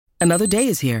Another day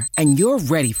is here, and you're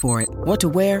ready for it. What to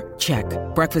wear? Check.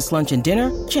 Breakfast, lunch, and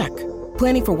dinner? Check.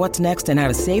 Planning for what's next and how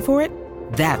to save for it?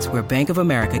 That's where Bank of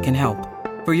America can help.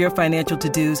 For your financial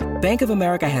to-dos, Bank of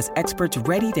America has experts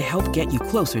ready to help get you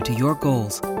closer to your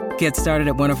goals. Get started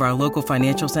at one of our local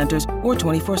financial centers or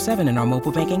 24/7 in our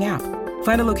mobile banking app.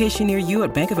 Find a location near you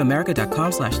at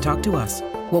bankofamerica.com/talktous.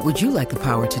 What would you like the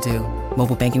power to do?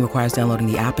 Mobile banking requires downloading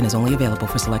the app and is only available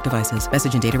for select devices.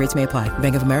 Message and data rates may apply.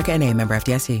 Bank of America N.A., member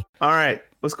FDIC. All right.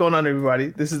 What's going on, everybody?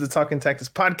 This is the Talking Tactics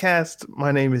podcast.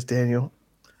 My name is Daniel.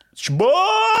 It's your boy!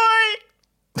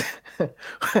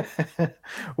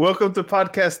 Welcome to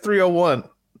podcast 301.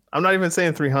 I'm not even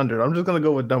saying 300. I'm just going to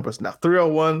go with numbers now.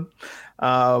 301.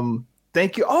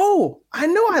 Thank you. Oh, I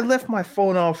know I left my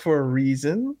phone on for a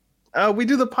reason. We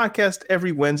do the podcast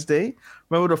every Wednesday.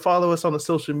 Remember to follow us on the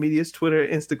social medias, Twitter,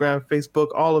 Instagram, Facebook,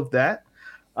 all of that.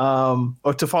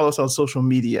 Or to follow us on social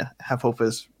media. Half Hope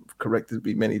has corrected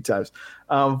me many times.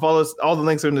 Follow us. All the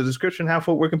links are in the description. Half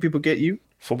Hope, where can people get you?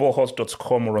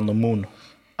 Footballhot.com or on the moon.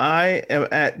 I am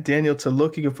at Daniel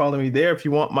Taluk. You can follow me there if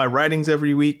you want my writings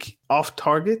every week off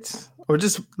target, or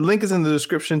just link is in the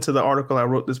description to the article I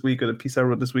wrote this week or the piece I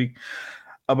wrote this week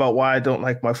about why I don't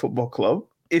like my football club.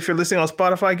 If you're listening on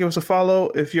Spotify, give us a follow.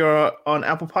 If you're on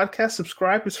Apple Podcasts,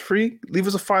 subscribe. It's free. Leave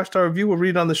us a 5-star review. We'll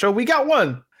read it on the show. We got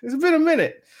one. It's been a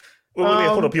minute. Wait,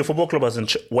 hold up. Your football club is in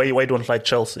why you don't like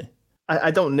Chelsea?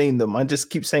 I don't name them. I just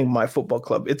keep saying my football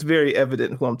club. It's very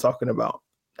evident who I'm talking about.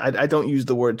 I don't use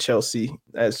the word Chelsea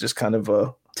as just kind of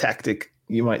a tactic,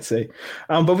 you might say.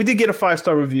 But we did get a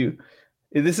 5-star review.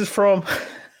 This is from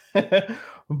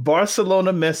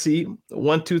Barcelona Messi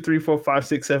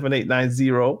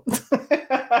 12345678990,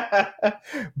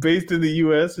 based in the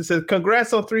US. It says,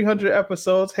 congrats on 300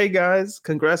 episodes. Hey guys,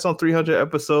 congrats on 300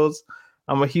 episodes.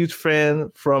 I'm a huge fan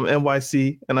from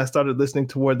NYC, and I started listening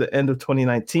toward the end of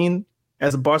 2019.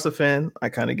 As a Barca fan, I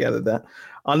kind of gathered that.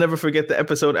 I'll never forget the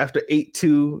episode after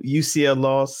 8-2 UCL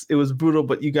loss. It was brutal,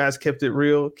 but you guys kept it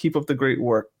real. Keep up the great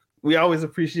work. We always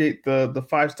appreciate the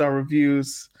 5-star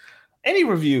reviews. Any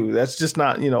review that's just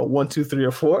not, 1, 2, 3,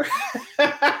 or 4.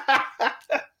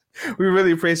 We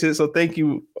really appreciate it. So thank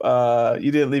you.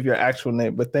 You didn't leave your actual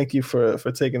name, but thank you for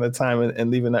taking the time and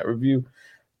leaving that review.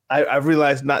 I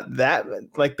realized not that,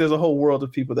 like, there's a whole world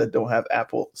of people that don't have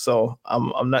Apple. So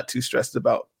I'm not too stressed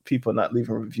about people not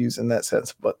leaving reviews in that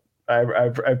sense, but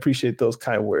I appreciate those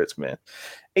kind words, man.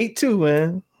 8-2,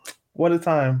 man. What a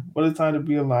time. What a time to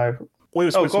be alive.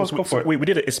 Wait, go for it. We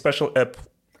did a special app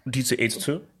due to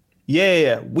 8-2?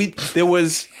 Yeah.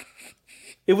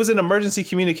 It was an emergency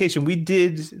communication.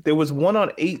 There was one on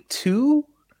 8-2.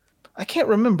 I can't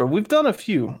remember. We've done a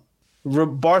few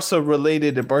Barca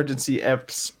related emergency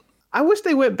apps. I wish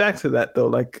they went back to that though.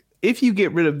 Like, if you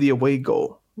get rid of the away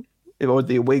goal or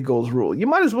the away goals rule, you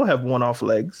might as well have one-off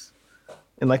legs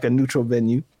in like a neutral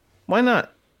venue. Why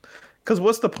not? Because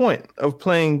what's the point of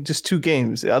playing just 2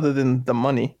 games other than the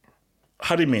money?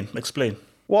 How do you mean? Explain.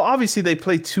 Well, obviously they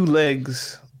play 2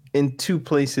 legs in 2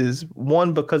 places.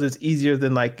 One, because it's easier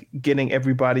than like getting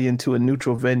everybody into a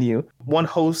neutral venue. One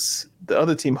hosts, the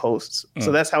other team hosts.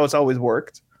 So that's how it's always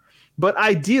worked. But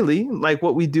ideally, like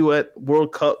what we do at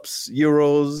World Cups,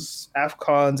 Euros,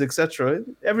 AFCONs, etc.,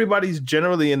 everybody's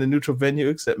generally in a neutral venue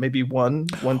except maybe one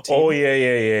team. Oh,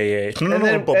 yeah. And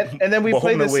then we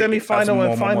play the semifinal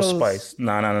and finals.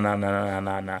 Nah.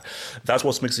 That's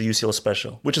what makes the UCL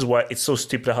special, which is why it's so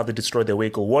stupid how they destroy the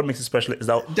away goal. What makes it special is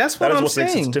that that's what I'm makes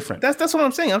saying. it different. That's what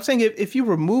I'm saying. I'm saying if you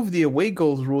remove the away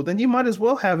goals rule, then you might as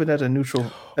well have it at a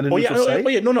neutral site.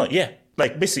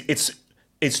 Like, basically,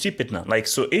 it's stupid now. Like,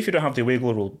 so if you don't have the away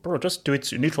goal rule, bro, just do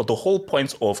it neutral. The whole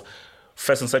point of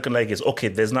first and second leg is, okay,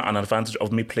 there's not an advantage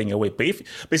of me playing away. But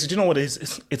if basically, you know what it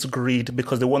is? It's greed,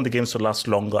 because they want the games to last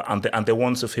longer and they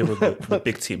want to favor the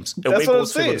big teams. Away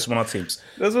goals favor the smaller teams.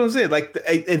 That's what I'm saying. Like,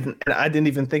 and I didn't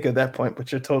even think of that point,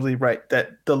 but you're totally right.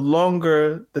 That the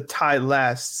longer the tie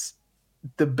lasts,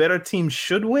 the better team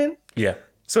should win. Yeah.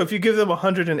 So if you give them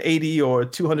 180 or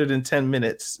 210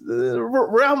 minutes,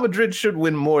 Real Madrid should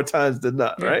win more times than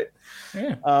not, right?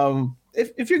 Yeah.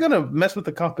 If you're going to mess with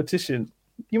the competition,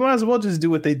 you might as well just do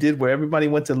what they did where everybody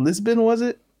went to Lisbon, was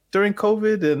it, during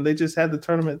COVID, and they just had the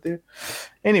tournament there.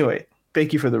 Anyway,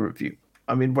 thank you for the review.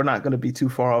 I mean, we're not going to be too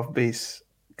far off base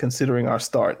considering our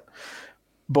start.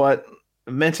 But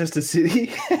Manchester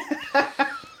City.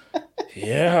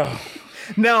 Yeah.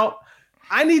 Now,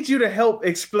 I need you to help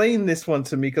explain this one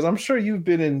to me, because I'm sure you've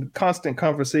been in constant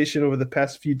conversation over the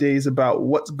past few days about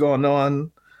what's going on.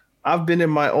 I've been in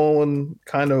my own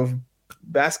kind of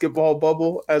basketball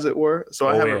bubble, as it were, so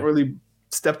I haven't really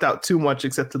stepped out too much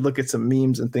except to look at some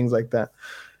memes and things like that.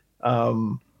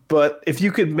 But if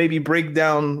you could maybe break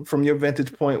down from your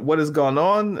vantage point what has gone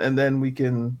on, and then we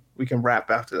can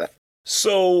wrap after that.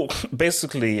 So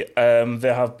basically,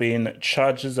 there have been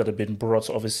charges that have been brought,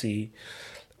 obviously,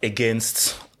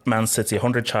 against Man City,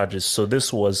 100 charges. So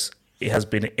it has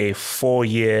been a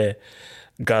 4-year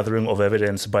gathering of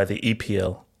evidence by the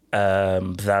EPL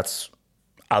that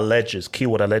alleges,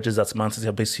 keyword alleges, that Man City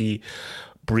have basically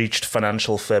breached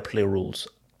financial fair play rules.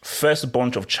 First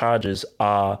bunch of charges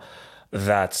are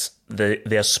that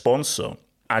their sponsor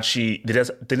actually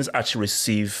didn't actually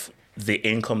receive the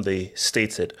income they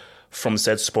stated from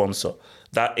said sponsor.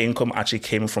 That income actually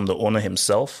came from the owner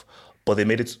himself, but they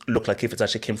made it look like if it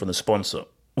actually came from the sponsor,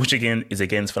 which again is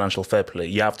against financial fair play.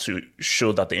 You have to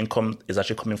show that the income is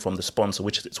actually coming from the sponsor,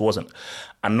 which it wasn't.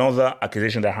 Another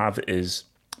accusation they have is,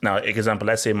 now, example,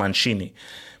 let's say Mancini.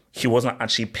 He wasn't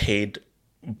actually paid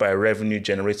by revenue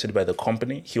generated by the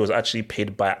company. He was actually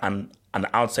paid by an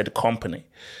outside company.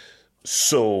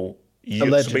 So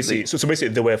basically,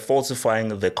 they were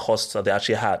falsifying the costs that they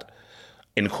actually had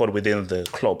incurred within the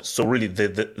club. So really,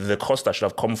 the cost that should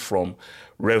have come from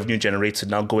revenue generated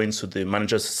now going to the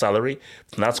manager's salary,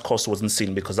 that cost wasn't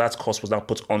seen because that cost was now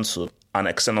put onto an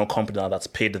external company now that's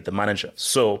paid the manager.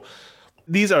 So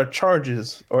these are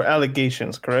charges or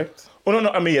allegations, correct? Oh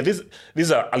no! I mean, yeah,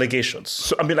 these are allegations.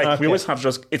 So I mean, like we always have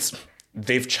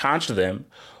they've charged them,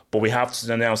 but we have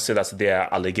to now say that they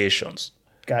are allegations.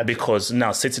 Gotcha. Because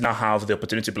now City now have the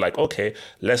opportunity to be like, okay,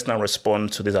 let's now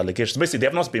respond to these allegations. Basically, they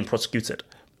have not been prosecuted,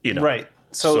 you know. Right.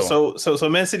 So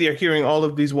Man City are hearing all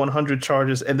of these 100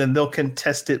 charges, and then they'll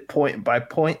contest it point by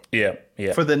point. Yeah.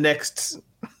 For the next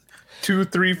 2,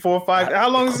 3, 4, 5. How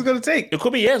long is it going to take? It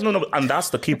could be years. No, and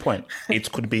that's the key point.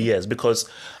 It could be years because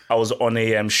I was on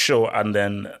a show, and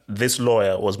then this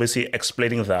lawyer was basically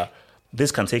explaining that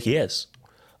this can take years,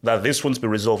 that this won't be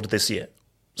resolved this year.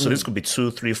 So this could be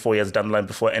 2, 3, 4 years down the line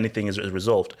before anything is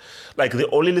resolved. Like the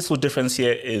only little difference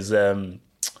here is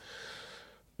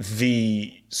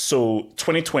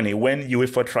 2020 when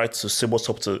UEFA tried to say what's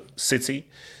up to City.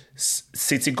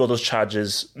 City got those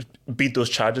charges, beat those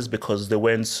charges because they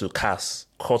went to CAS,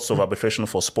 Courts of Arbitration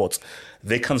for Sports.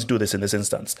 They can't do this in this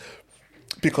instance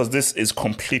because this is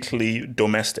completely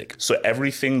domestic. So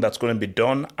everything that's going to be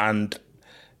done and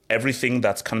everything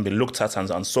that can be looked at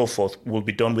and so forth will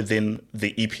be done within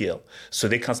the EPL. So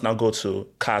they can't now go to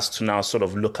CAS to now sort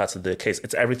of look at the case.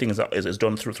 Everything is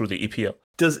done through the EPL.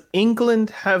 Does England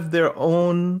have their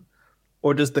own,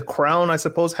 or does the Crown, I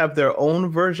suppose, have their own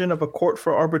version of a court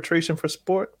for arbitration for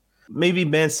sport? Maybe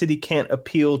Man City can't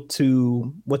appeal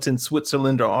to what's in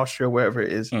Switzerland or Austria, wherever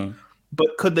it is.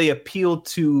 But could they appeal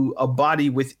to a body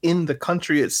within the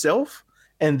country itself?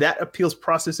 And that appeals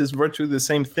process is virtually the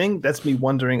same thing. That's me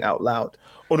wondering out loud.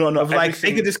 Oh, no. Like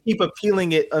they could just keep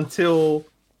appealing it until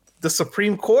the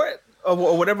Supreme Court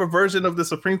or whatever version of the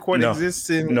Supreme Court exists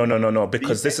in. No.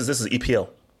 Because this is EPL.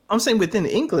 I'm saying within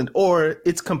England, or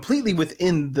it's completely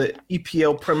within the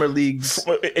EPL Premier League's.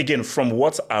 Again, from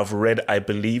what I've read, I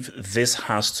believe this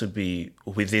has to be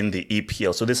within the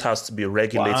EPL. So this has to be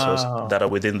regulators that are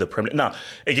within the Premier League. Now,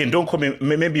 again, don't call me.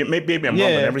 Maybe I'm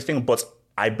wrong on everything, but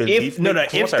I believe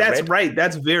if that's right,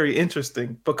 that's very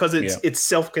interesting because it's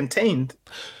self-contained.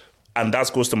 And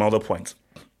that goes to my other point.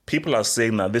 People are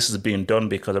saying that this is being done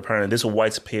because apparently this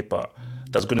white paper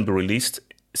that's going to be released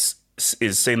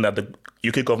is saying that the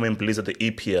UK government believes that the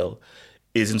EPL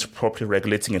isn't properly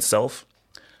regulating itself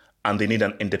and they need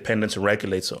an independent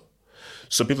regulator.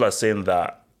 So people are saying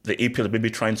that the EPL may be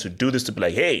trying to do this to be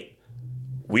like, hey,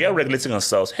 we are regulating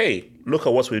ourselves. Hey, look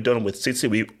at what we've done with City.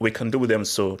 We can do with them,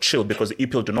 so chill, because the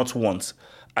EPL do not want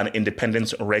an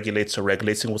independent regulator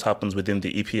regulating what happens within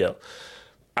the EPL.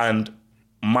 And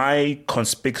my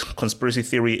conspiracy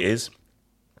theory is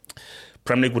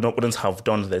Premier League wouldn't have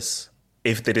done this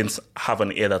if they didn't have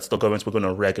an ear that the government were going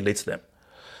to regulate them.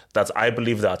 That I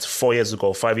believe that 4 years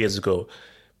ago, 5 years ago,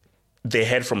 they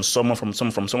heard from someone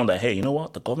that, hey, you know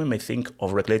what? The government may think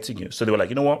of regulating you. So they were like,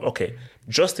 you know what? Okay,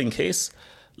 just in case,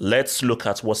 let's look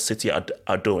at what City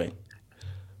are doing.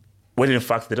 When in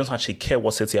fact, they don't actually care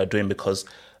what City are doing because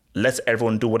let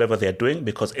everyone do whatever they're doing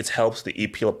because it helps the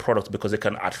EPL product because they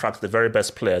can attract the very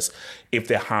best players if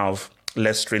they have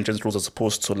less stringent rules as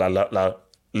opposed to La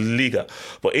Liga.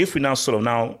 But if we now sort of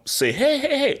now say,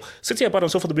 hey, City are bad and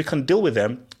so forth, we can deal with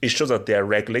them, it shows that they're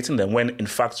regulating them when in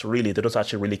fact really they don't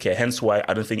actually really care. Hence why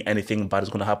I don't think anything bad is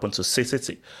going to happen to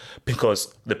City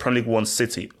because the Premier League wants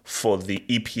City for the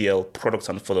EPL product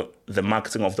and for the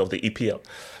marketing of the EPL.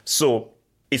 So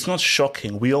it's not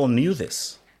shocking. We all knew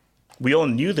this. We all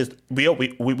knew this. We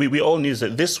all knew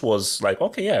that this was like,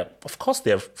 okay, yeah, of course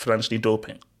they're financially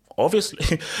doping.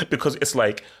 Obviously, because it's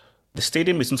like the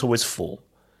stadium isn't always full.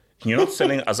 You're not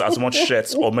selling as much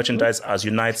shirts or merchandise as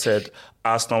United,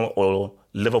 Arsenal, or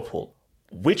Liverpool.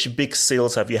 Which big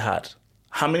sales have you had?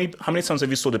 How many times have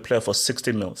you sold a player for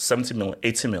 60 mil, 70 mil,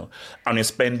 80 mil, and you're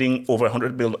spending over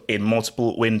 100 mil in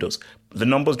multiple windows? The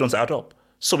numbers don't add up.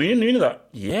 So you know that,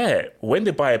 yeah, when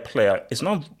they buy a player, it's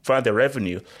not via their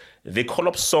revenue. They call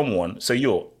up someone, say,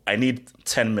 yo, I need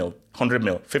 10 mil, 100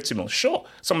 mil, 50 mil. Sure.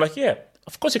 So I'm like, yeah,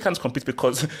 of course you can't compete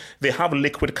because they have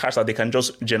liquid cash that they can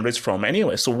just generate from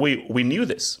anyway. So we knew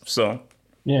this. So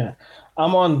yeah,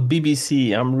 I'm on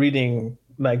BBC. I'm reading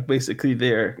like basically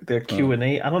their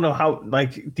Q&A. I don't know how.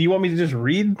 Like, do you want me to just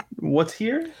read what's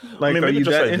here? Like, are you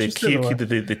that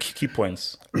interested? The key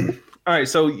points. All right,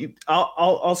 so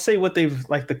I'll say what they've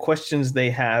like the questions they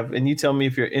have, and you tell me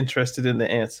if you're interested in the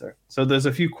answer. So there's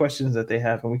a few questions that they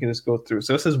have, and we can just go through.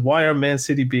 So it says, why are Man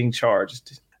City being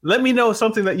charged? Let me know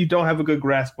something that you don't have a good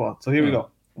grasp on. So here we go.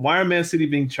 Why are Man City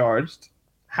being charged?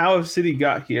 How have City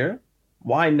got here?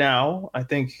 Why now? I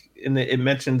think it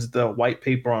mentions the white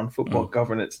paper on football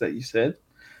governance that you said.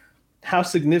 How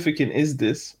significant is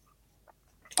this?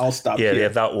 I'll stop here. Yeah,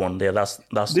 that one. Yeah, that's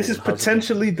this is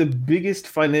potentially the biggest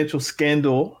financial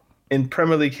scandal in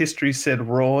Premier League history, said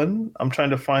Rowan. I'm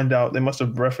trying to find out. They must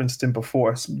have referenced him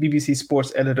before. BBC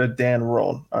Sports editor Dan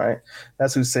Rowan. All right.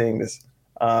 That's who's saying this.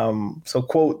 So,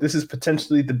 quote, this is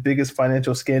potentially the biggest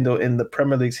financial scandal in the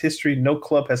Premier League's history. No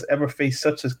club has ever faced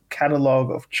such a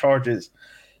catalog of charges.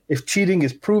 If cheating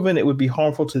is proven, it would be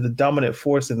harmful to the dominant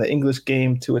force in the English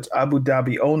game, to its Abu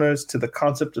Dhabi owners, to the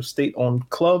concept of state-owned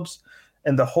clubs,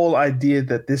 and the whole idea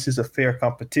that this is a fair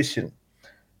competition.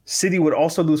 City would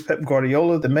also lose Pep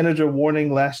Guardiola, the manager,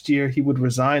 warning last year he would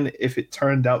resign if it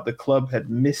turned out the club had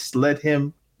misled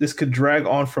him. This could drag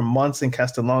on for months and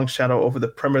cast a long shadow over the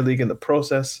Premier League in the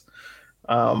process.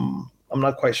 I'm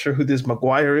not quite sure who this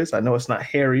Maguire is. I know it's not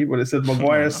Harry, but it says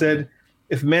Maguire said,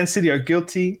 if Man City are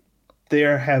guilty,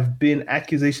 there have been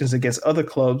accusations against other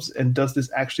clubs, and does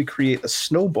this actually create a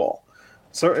snowball?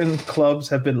 Certain clubs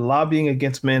have been lobbying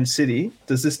against Man City.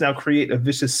 Does this now create a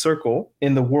vicious circle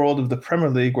in the world of the Premier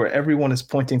League where everyone is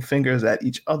pointing fingers at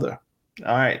each other?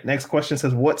 All right, next question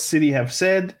says, what City have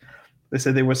said? They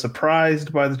said they were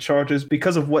surprised by the charges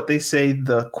because of what they say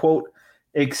the, quote,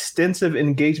 extensive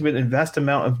engagement and vast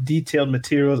amount of detailed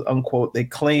materials, unquote, they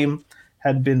claim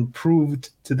had been proved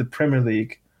to the Premier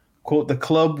League. Quote, the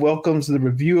club welcomes the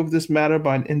review of this matter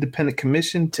by an independent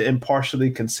commission to impartially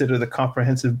consider the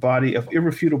comprehensive body of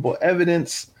irrefutable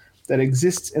evidence that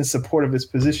exists in support of its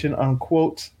position,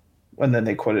 unquote. And then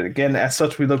they quote it again. As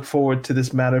such, we look forward to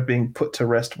this matter being put to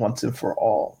rest once and for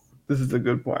all. This is the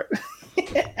good part.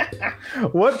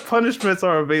 What punishments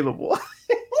are available?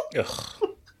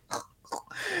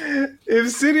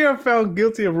 If City are found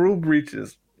guilty of rule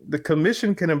breaches, the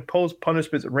commission can impose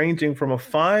punishments ranging from a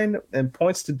fine and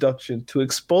points deduction to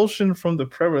expulsion from the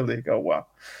Premier League. Oh, wow.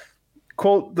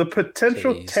 Quote, the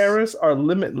potential terrorists are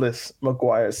limitless,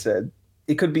 Maguire said.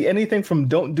 It could be anything from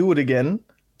don't do it again,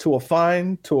 to a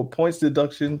fine, to a points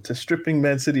deduction, to stripping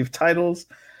Man City of titles,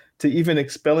 to even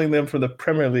expelling them from the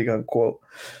Premier League, unquote.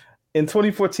 In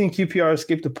 2014, QPR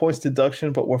escaped a points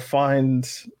deduction, but were fined,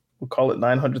 we'll call it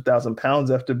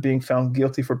 £900,000 after being found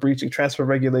guilty for breaching transfer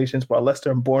regulations, while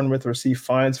Leicester and Bournemouth received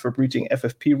fines for breaching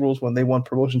FFP rules when they won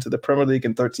promotion to the Premier League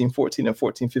in 13-14 and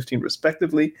 14-15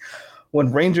 respectively. When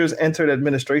Rangers entered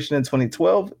administration in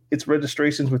 2012, its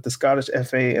registrations with the Scottish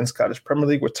FA and Scottish Premier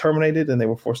League were terminated, and they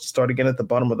were forced to start again at the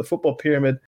bottom of the football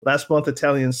pyramid. Last month,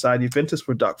 Italian side Juventus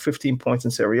were docked 15 points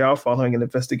in Serie A following an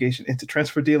investigation into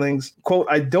transfer dealings. Quote,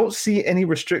 I don't see any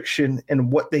restriction in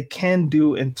what they can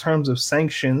do in terms of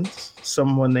sanctions,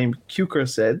 someone named Kuker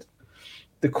said.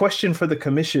 The question for the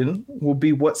commission will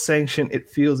be what sanction it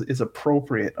feels is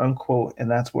appropriate, unquote, and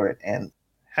that's where it ends.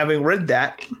 Having read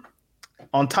that,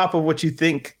 on top of what you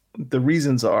think the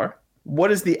reasons are,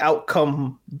 what is the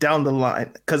outcome down the line?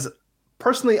 Because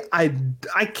personally, I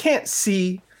can't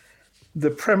see the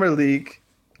Premier League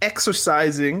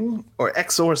exorcising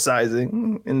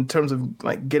in terms of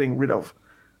like getting rid of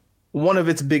one of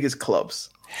its biggest clubs.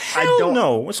 Hell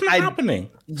no, it's not happening.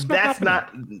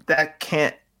 That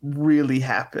can't really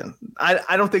happen.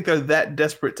 I don't think they're that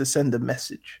desperate to send a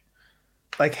message.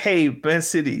 Like, hey, Man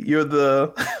City, you're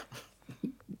the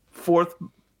fourth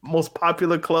most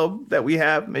popular club that we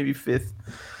have, maybe fifth.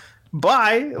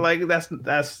 Bye. Like that's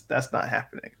not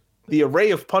happening. The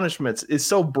array of punishments is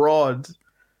so broad,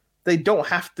 they don't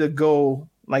have to go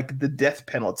like the death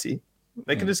penalty.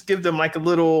 They can just give them like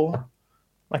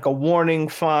a warning,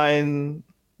 fine.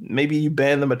 Maybe you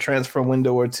ban them a transfer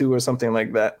window or two or something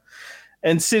like that.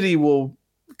 And City will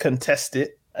contest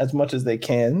it as much as they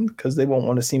can because they won't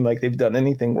want to seem like they've done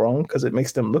anything wrong because it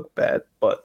makes them look bad.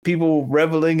 But people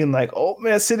reveling in like, oh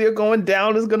man, City are going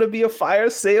down. It's gonna be a fire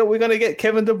sale. We're gonna get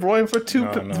Kevin De Bruyne for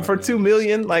 $2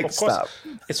 million. Like, Of course, stop.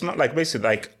 it's not like basically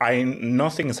like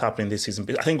nothing is happening this season.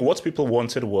 I think what people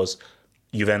wanted was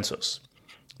Juventus.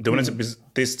 They wanted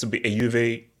this to be a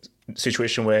Juve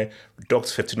situation where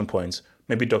docks 15 points,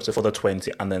 maybe docks a further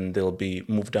 20, and then they'll be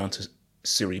moved down to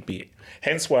Serie B.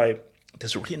 Hence why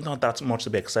there's really not that much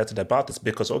to be excited about this,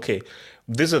 because okay,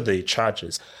 these are the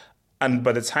charges. And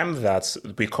by the time that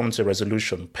we come to a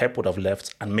resolution, Pep would have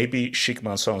left, and maybe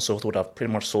Schickman and so on and so forth would have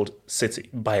pretty much sold City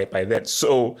by then.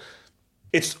 So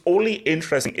it's only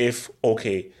interesting if,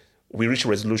 okay, we reach a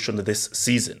resolution this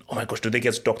season. Oh my gosh, do they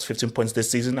get docked 15 points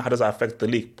this season? How does that affect the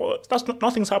league? But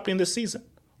nothing's happening this season,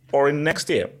 or in next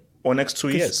year, or next 2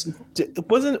 years.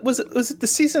 Was it the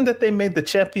season that they made the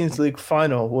Champions League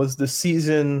final? Was the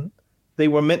season they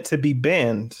were meant to be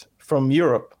banned from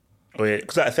Europe? Oh yeah,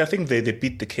 because I think they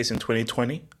beat the case in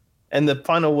 2020. And the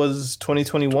final was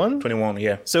 2021? 21,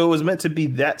 yeah. So it was meant to be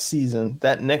that season,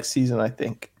 that next season, I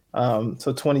think. So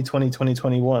 2020,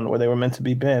 2021, where they were meant to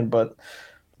be banned. But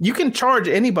you can charge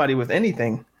anybody with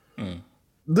anything.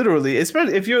 Literally,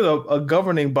 especially if you're a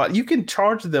governing body, you can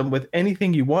charge them with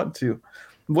anything you want to.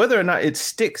 Whether or not it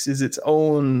sticks is its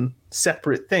own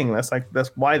separate thing.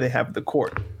 That's why they have the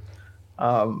court.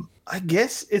 I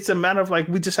guess it's a matter of like,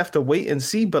 we just have to wait and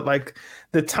see. But like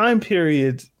the time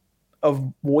period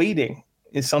of waiting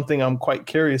is something I'm quite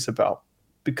curious about,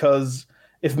 because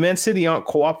if Man City aren't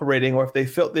cooperating, or if they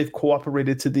felt they've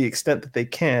cooperated to the extent that they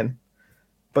can,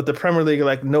 but the Premier League are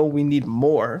like, no, we need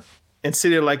more, and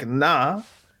City are like, nah.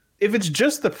 If it's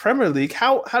just the Premier League,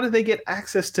 how do they get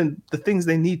access to the things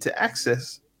they need to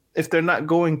access if they're not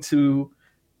going to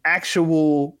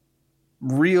actual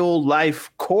real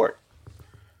life court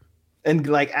and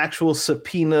like actual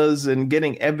subpoenas and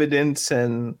getting evidence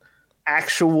and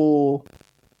actual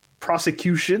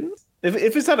prosecution? If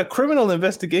it's not a criminal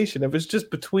investigation, if it's just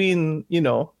between,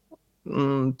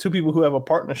 two people who have a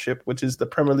partnership, which is the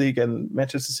Premier League and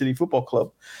Manchester City Football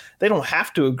Club, they don't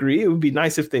have to agree. It would be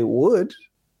nice if they would,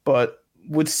 but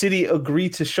would City agree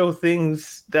to show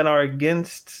things that are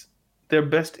against their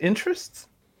best interests?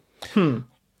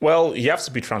 Well, you have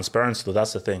to be transparent, though.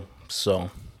 That's the thing. So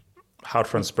how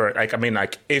transparent? Like, I mean,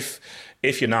 like if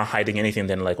you're not hiding anything,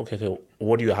 then like, okay,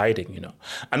 what are you hiding?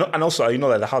 And also,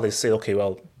 like how they say, okay,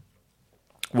 well,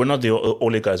 we're not the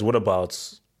only guys. What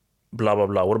about blah, blah,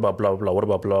 blah? What about blah, blah, blah? What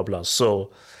about blah, blah?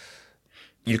 So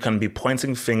you can be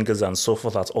pointing fingers and so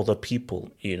forth at other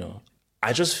people,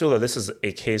 I just feel that this is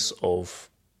a case of,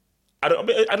 I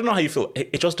don't know how you feel.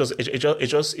 It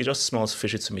just smells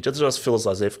fishy to me. It just feels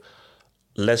as if,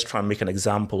 let's try and make an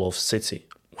example of City.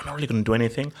 We're not really going to do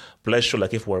anything, but let's show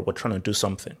like if we're trying to do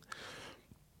something.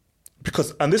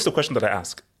 Because, and this is the question that I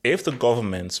ask, if the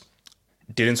government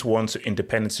didn't want to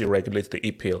independently regulate the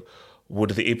EPL,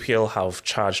 would the EPL have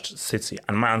charged City?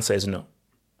 And my answer is no.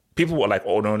 People were like,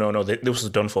 oh, no, this was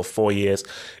done for 4 years. It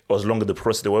was longer the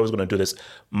process. They were always going to do this.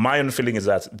 My own feeling is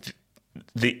that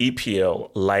the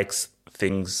EPL likes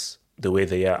things the way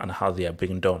they are and how they are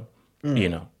being done,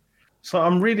 So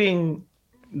I'm reading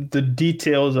the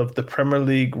details of the Premier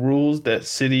League rules that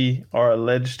City are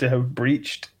alleged to have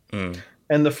breached.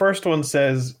 And the first one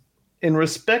says,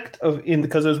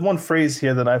 because there's one phrase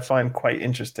here that I find quite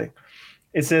interesting.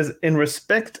 It says, in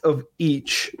respect of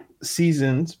each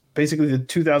seasons, basically the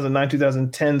 2009,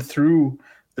 2010 through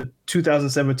the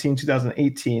 2017,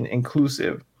 2018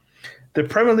 inclusive, the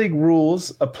Premier League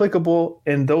rules applicable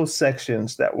in those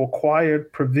sections that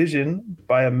required provision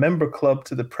by a member club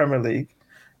to the Premier League,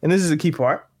 and this is the key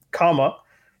part,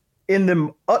 in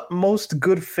the utmost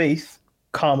good faith,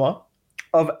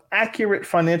 of accurate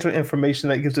financial information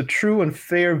that gives a true and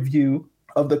fair view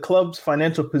of the club's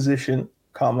financial position,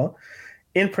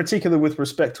 in particular with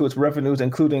respect to its revenues,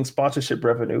 including sponsorship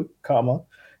revenue,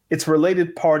 its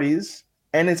related parties,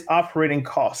 and its operating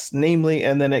costs, namely,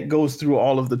 and then it goes through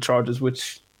all of the charges,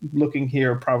 which looking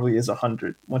here probably is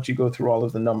 100 once you go through all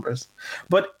of the numbers.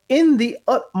 But in the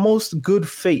utmost good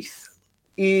faith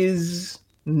is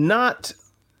not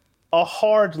a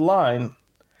hard line.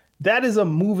 That is a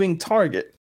moving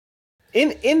target.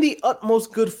 In the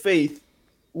utmost good faith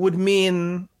would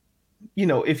mean,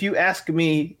 if you ask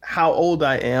me how old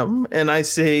I am and I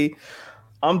say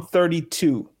I'm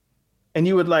 32, and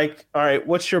you would like, all right,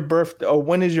 what's your birthday? Or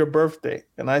when is your birthday?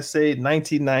 And I say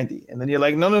 1990. And then you're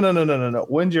like, no.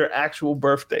 When's your actual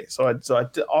birthday? So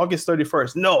August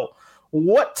 31st. No.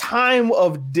 What time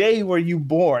of day were you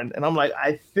born? And I'm like,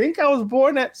 I think I was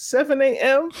born at 7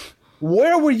 a.m.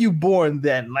 Where were you born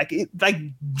then? Like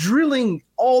drilling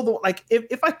all the, like,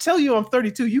 if I tell you I'm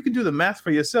 32, you can do the math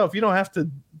for yourself. You don't have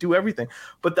to do everything.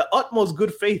 But the utmost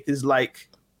good faith is like,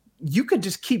 you could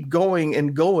just keep going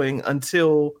and going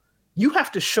until you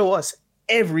have to show us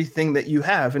everything that you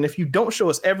have. And if you don't show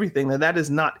us everything, then that is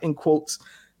not, in quotes,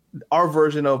 our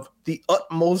version of the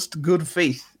utmost good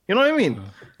faith. You know what I mean?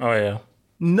 Oh, yeah.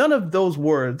 None of those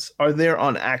words are there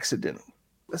on accident.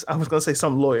 I was going to say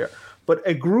some lawyer, but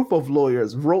a group of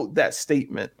lawyers wrote that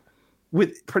statement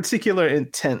with particular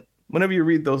intent. Whenever you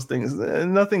read those things,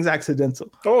 nothing's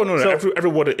accidental. Oh, no. Every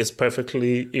word is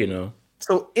perfectly,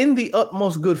 So in the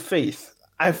utmost good faith,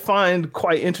 I find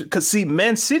quite interesting. Because, see,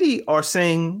 Man City are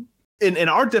saying, in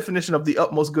our definition of the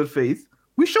utmost good faith,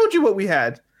 we showed you what we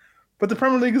had. But the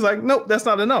Premier League is like, nope, that's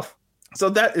not enough. So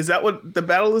is that what the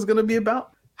battle is going to be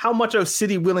about? How much are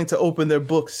City willing to open their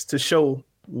books to show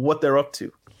what they're up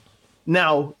to?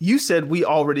 Now, you said we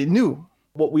already knew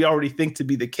what we already think to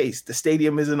be the case. The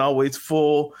stadium isn't always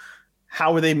full.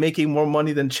 How are they making more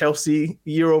money than Chelsea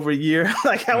year over year?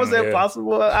 Like, how is that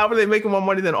possible? How are they making more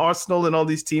money than Arsenal and all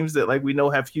these teams that, like, we know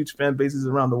have huge fan bases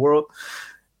around the world?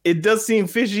 It does seem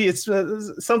fishy. It's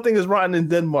something is rotten in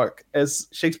Denmark, as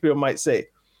Shakespeare might say.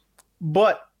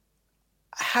 But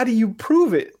how do you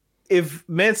prove it? If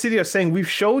Man City are saying we've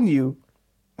shown you,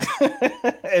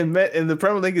 and the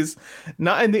Premier League is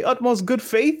not in the utmost good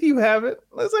faith, you have it.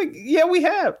 It's like, yeah, we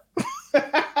have.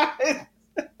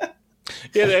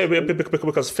 Yeah,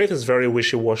 because faith is very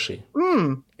wishy-washy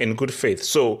in good faith.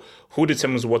 So who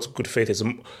determines what good faith is?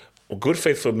 Good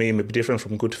faith for me may be different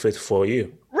from good faith for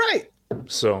you. Right.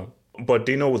 So, but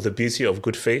do you know the beauty of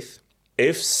good faith?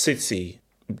 If City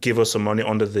give us some money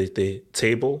under the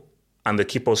table and they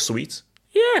keep us sweet,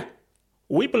 yeah,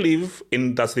 we believe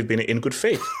in that they've been in good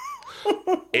faith.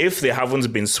 If they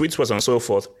haven't been sweet to us and so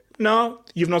forth, no,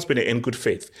 you've not been in good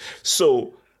faith.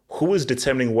 So who is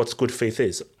determining what good faith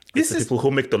is? It's the people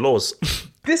who make the laws.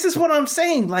 This is what I'm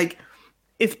saying. Like,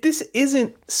 if this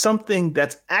isn't something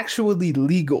that's actually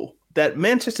legal, that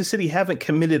Manchester City haven't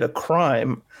committed a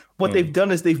crime, what they've done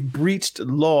is they've breached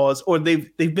laws, or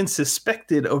they've been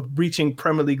suspected of breaching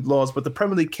Premier League laws, but the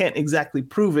Premier League can't exactly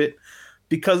prove it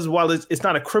because while it's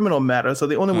not a criminal matter, so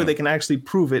the only way they can actually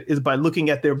prove it is by looking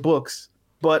at their books.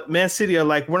 But Man City are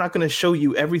like, we're not going to show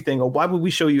you everything, or why would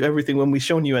we show you everything when we've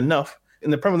shown you enough?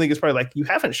 And the Premier League is probably like, you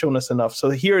haven't shown us enough. So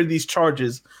here are these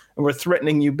charges, and we're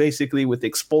threatening you basically with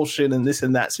expulsion and this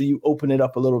and that. So you open it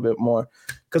up a little bit more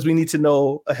because we need to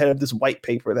know ahead of this white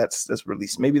paper that's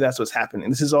released. Maybe that's what's happening.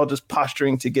 This is all just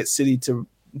posturing to get City to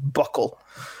buckle.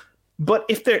 But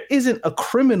if there isn't a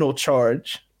criminal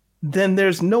charge, then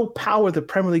there's no power the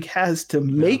Premier League has to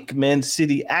make Man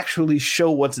City actually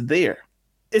show what's there.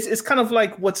 It's kind of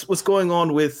like what's going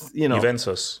on with,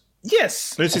 Juventus.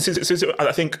 Yes.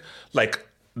 I think like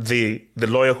the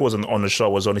lawyer who was on the show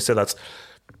was only said that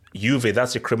Juve,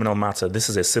 that's a criminal matter. This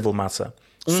is a civil matter.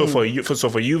 So for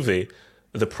Juve,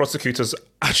 the prosecutors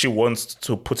actually want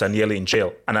to put Agnelli in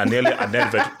jail, and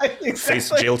Nedved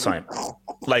face jail time.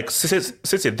 Like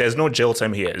City, there's no jail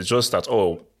time here. It's just that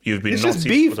you've been naughty. Just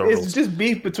beef. It's just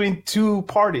beef between two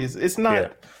parties. It's not. Yeah.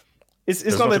 It's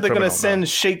not like they're going to send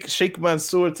Sheikh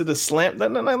Mansour to the slam. They're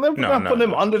not putting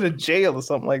him under the jail or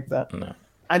something like that. No.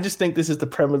 I just think this is the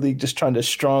Premier League just trying to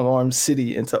strong arm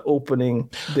City into opening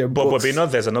their books.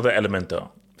 But there's another element though.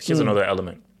 Here's another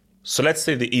element. So let's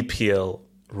say the EPL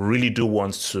really do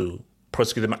want to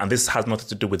prosecute them, and this has nothing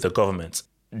to do with the government.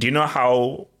 Do you know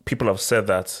how people have said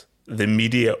that the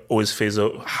media always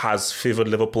has favored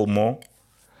Liverpool more?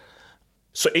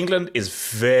 So England is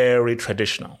very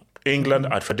traditional. England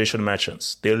are tradition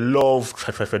merchants. They love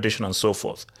tradition and so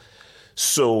forth.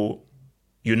 So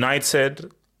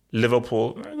United,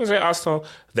 Liverpool, Arsenal,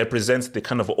 they present the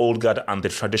kind of old guard and the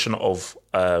tradition of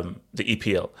the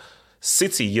EPL.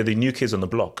 City, you're the new kids on the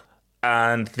block.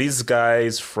 And these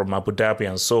guys from Abu Dhabi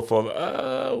and so forth,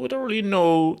 we don't really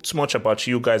know too much about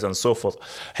you guys and so forth.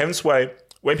 Hence why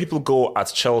when people go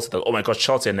at Chelsea, they're, oh my God,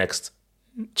 Chelsea are next.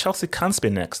 Chelsea can't be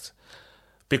next.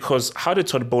 Because how did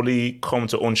Todd Bowley come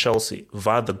to own Chelsea?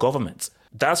 Via the government.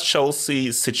 That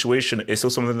Chelsea situation is still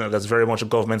something that's very much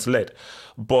government-led.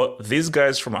 But these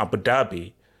guys from Abu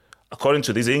Dhabi, according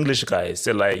to these English guys,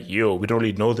 they're like, yo, we don't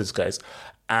really know these guys.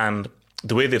 And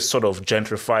the way they've sort of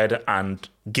gentrified and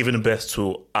given birth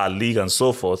to our league and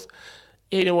so forth,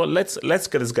 you know what, let's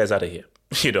get these guys out of here.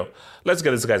 Let's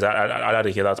get these guys out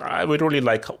of here. We don't really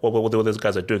like what these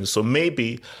guys are doing. So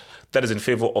maybe that is in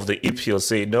favor of the EPL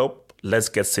saying, nope, let's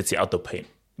get City out the pain.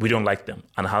 We don't like them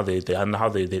and how they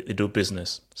do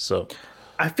business. So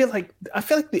I feel like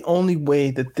the only way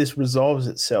that this resolves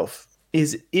itself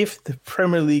is if the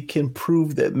Premier League can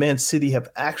prove that Man City have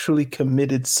actually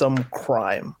committed some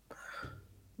crime.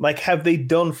 Like, have they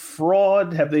done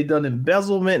fraud? Have they done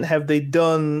embezzlement? Have they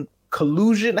done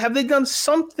collusion? Have they done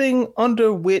something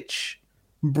under which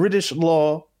British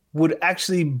law would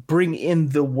actually bring in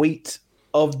the weight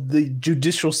of the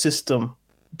judicial system?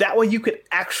 That way you could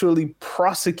actually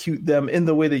prosecute them in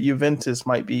the way that Juventus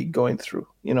might be going through,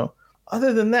 you know?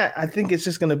 Other than that, I think it's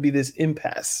just going to be this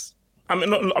impasse. I mean,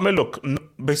 look,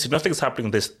 basically nothing's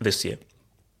happening this year.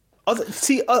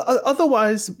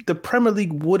 Otherwise, the Premier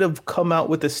League would have come out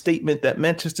with a statement that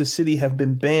Manchester City have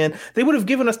been banned. They would have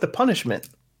given us the punishment.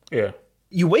 Yeah.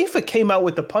 UEFA came out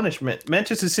with the punishment.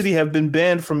 Manchester City have been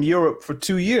banned from Europe for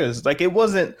 2 years. Like, it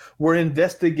wasn't, we're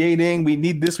investigating, we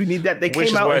need this, we need that. They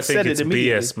came out and said it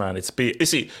immediately. BS, man. It's BS. You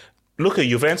see, look at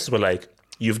Juventus were like,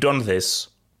 you've done this.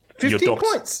 15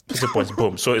 points. 15 points,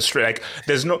 boom. So it's straight, like,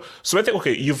 there's no, so I think,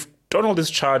 okay, you've done all these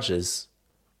charges.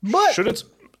 But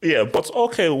but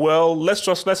okay, well, let's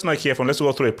not hear from, let's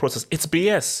go through a process. It's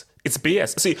BS. It's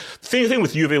BS. See, the thing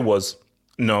with Juve was,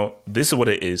 no, this is what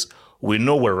it is. We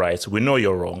know we're right. We know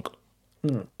you're wrong.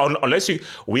 Unless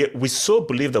we so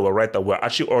believe that we're right that we're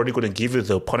actually already going to give you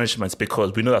the punishments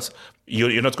because we know that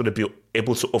you're not going to be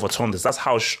able to overturn this. That's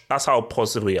how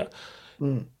positive we are.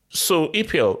 So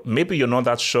EPL, maybe you're not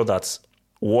that sure that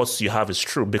what you have is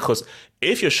true, because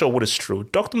if you're sure what is true,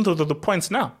 dock them to the points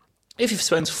now. If you've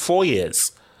spent 4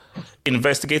 years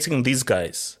investigating these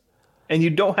guys, and you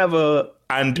don't have a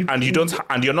and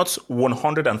you're not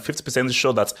 150%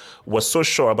 sure that we're so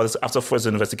sure about this after 4 years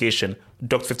of investigation,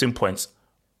 docked 15 points,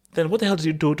 then what the hell did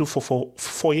you do for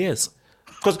 4 years?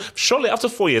 Because surely after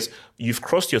 4 years, you've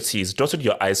crossed your T's, dotted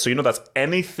your I's, so you know that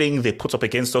anything they put up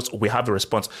against us, we have a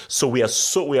response. So we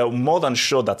are more than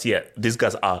sure that these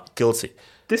guys are guilty.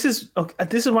 This is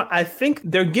why I think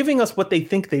they're giving us what they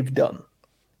think they've done,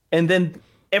 and then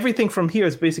everything from here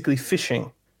is basically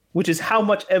fishing, which is how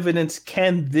much evidence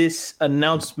can this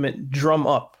announcement drum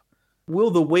up?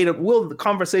 Will the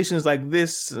conversations like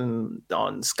this and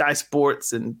on Sky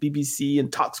Sports and BBC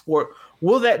and TalkSport,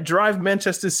 will that drive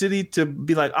Manchester City to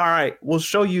be like, all right, we'll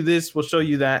show you this, we'll show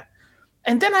you that?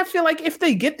 And then I feel like if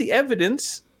they get the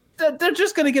evidence, they're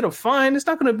just going to get a fine. It's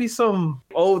not going to be some,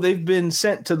 they've been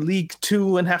sent to League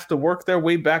Two and have to work their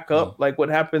way back up, like what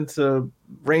happened to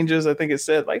Rangers, I think it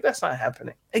said. Like, that's not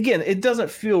happening. Again, it doesn't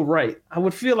feel right. I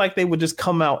would feel like they would just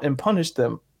come out and punish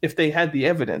them if they had the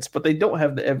evidence, but they don't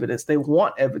have the evidence. They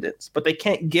want evidence, but they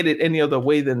can't get it any other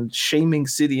way than shaming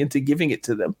City into giving it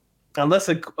to them. Unless,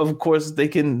 of course, they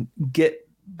can get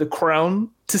the Crown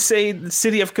to say the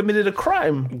City have committed a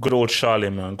crime. Good old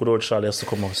Charlie, man. Good old Charlie has to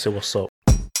come and say what's up.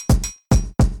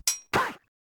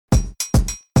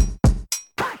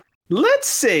 Let's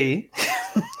say,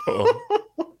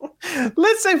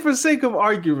 for sake of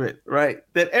argument, right,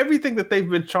 that everything that they've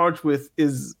been charged with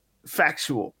is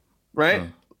factual, right?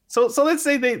 So let's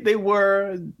say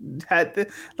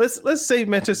let's say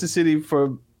Manchester City,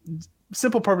 for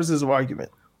simple purposes of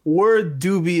argument, were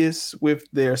dubious with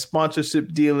their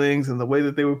sponsorship dealings and the way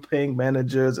that they were paying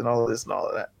managers and all of this and all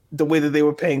of that, the way that they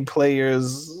were paying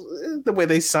players, the way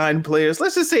they signed players.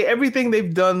 Let's just say everything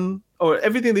they've done or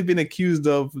everything they've been accused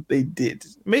of, they did.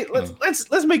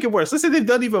 Let's make it worse. Let's say they've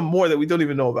done even more that we don't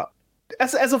even know about.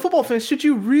 As a football fan, should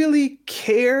you really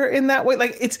care in that way?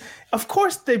 Like, it's, of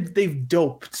course they've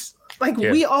doped. Like,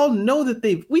 we all know that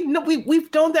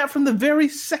we've known that from the very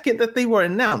second that they were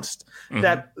announced,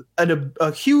 that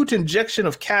a huge injection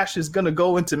of cash is going to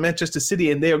go into Manchester City,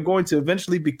 and they are going to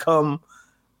eventually become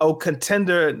a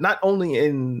contender not only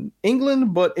in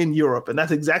England but in Europe, and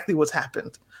that's exactly what's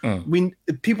happened.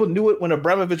 People knew it when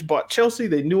Abramovich bought Chelsea.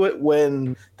 They knew it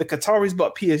when the Qataris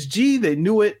bought PSG. They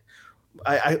knew it.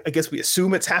 I guess we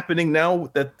assume it's happening now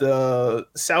that the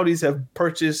Saudis have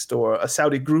purchased, or a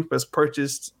Saudi group has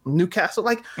purchased Newcastle.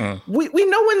 Like, we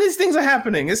know when these things are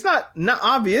happening. It's not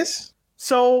obvious.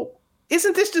 So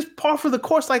isn't this just par for the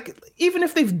course? Like, even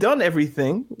if they've done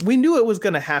everything, we knew it was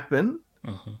going to happen.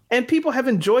 And people have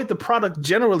enjoyed the product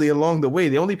generally along the way.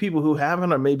 The only people who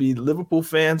haven't are maybe Liverpool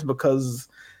fans, because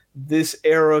this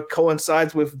era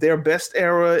coincides with their best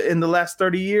era in the last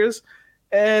 30 years.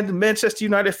 And Manchester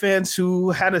United fans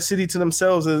who had a city to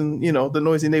themselves, and, you know, the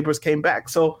noisy neighbors came back.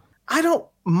 So I don't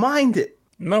mind it.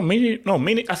 I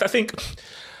think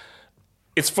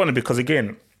it's funny because,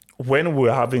 again, when we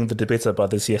were having the debate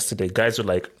about this yesterday, guys were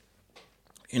like,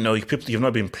 you know, you've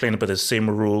not been playing by the same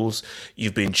rules,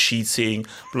 you've been cheating,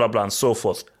 blah, blah, and so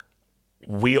forth.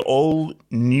 We all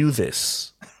knew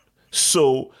this.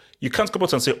 So you can't come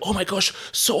out and say, oh my gosh,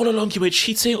 so all along you were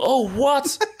cheating? Oh,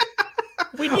 what?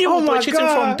 We knew we were cheating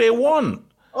from day one.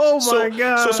 Oh my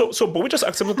God. But we just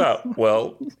accepted that,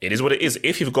 well, it is what it is.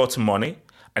 If you've got money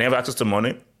and you have access to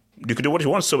money, You can do what you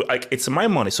want. So like, it's my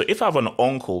money. So if I have an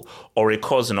uncle or a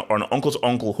cousin or an uncle's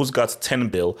uncle who's got 10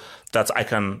 bill that I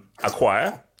can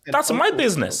acquire, that's my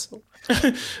business.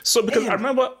 So because I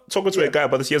remember talking to a guy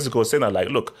about this years ago saying that, like,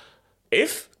 look,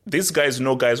 if these guys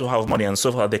know guys who have money and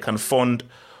so far they can fund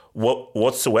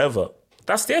whatsoever,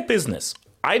 that's their business.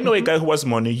 I know a guy who has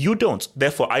money, you don't.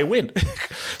 Therefore, I win.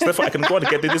 So therefore, I can go and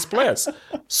get these players.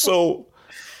 So,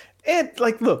 and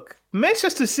like, look,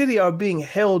 Manchester City are being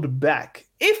held back.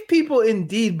 If people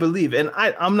indeed believe, and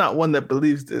I'm not one that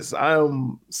believes this, I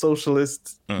am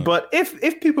socialist, but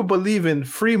if people believe in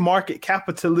free market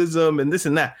capitalism and this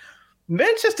and that,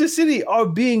 Manchester City are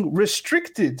being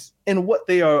restricted in what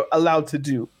they are allowed to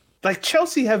do. Like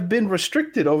Chelsea have been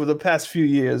restricted over the past few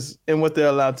years in what they're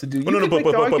allowed to do. But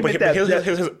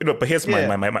here's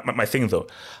my thing though.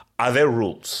 Are there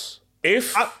rules?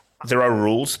 If there are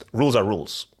rules, rules are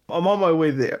rules. I'm on my way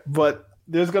there, but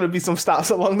there's going to be some stops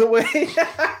along the way.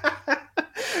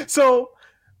 So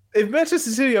if Manchester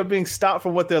City are being stopped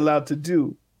from what they're allowed to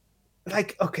do,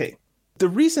 like, okay, the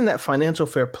reason that financial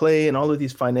fair play and all of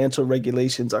these financial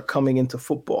regulations are coming into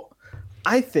football,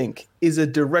 I think, is a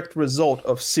direct result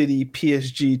of City,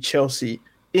 PSG, Chelsea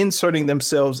inserting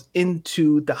themselves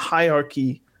into the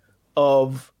hierarchy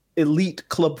of elite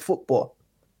club football.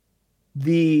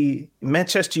 The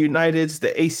Manchester Uniteds,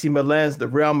 the AC Milans, the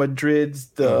Real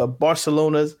Madrids, the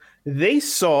Barcelonas, they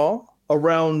saw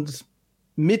around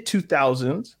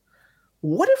mid-2000s,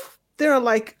 what if there are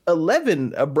like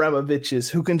 11 Abramoviches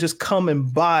who can just come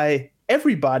and buy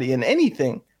everybody and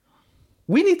anything?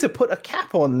 We need to put a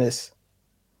cap on this.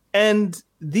 And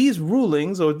these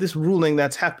rulings, or this ruling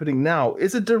that's happening now,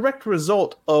 is a direct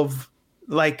result of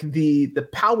like the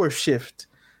power shift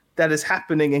that is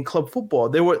happening in club football.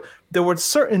 There were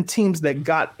certain teams that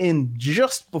got in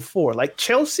just before, like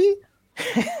Chelsea.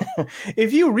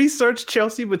 If you research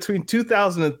Chelsea between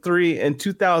 2003 and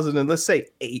 2000, and let's say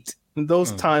 8,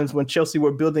 those times when Chelsea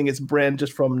were building its brand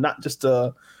just from not just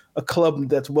a club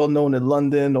that's well known in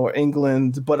London or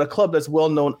England, but a club that's well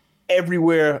known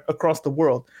everywhere across the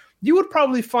world, you would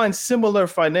probably find similar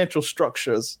financial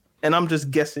structures. And I'm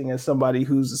just guessing as somebody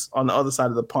who's on the other side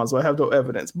of the pond, so I have no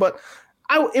evidence. But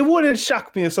it wouldn't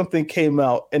shock me if something came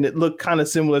out and it looked kind of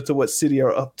similar to what City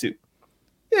are up to.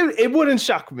 It wouldn't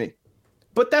shock me.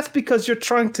 But that's because you're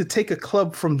trying to take a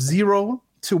club from 0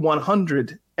 to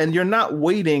 100, and you're not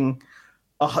waiting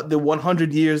the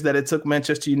 100 years that it took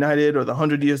Manchester United, or the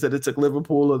 100 years that it took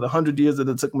Liverpool, or the 100 years that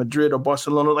it took Madrid or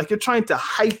Barcelona. Like, you're trying to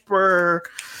hyper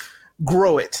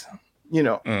grow it, you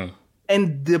know.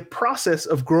 And the process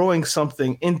of growing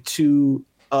something into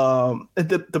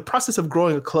the process of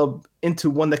growing a club into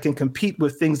one that can compete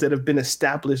with things that have been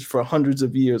established for hundreds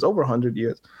of years, over 100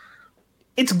 years,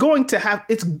 it's going to have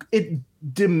it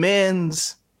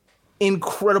demands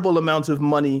incredible amounts of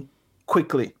money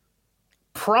quickly.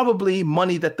 Probably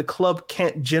money that the club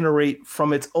can't generate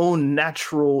from its own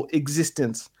natural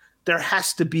existence. There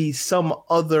has to be some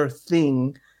other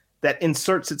thing that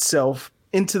inserts itself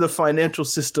into the financial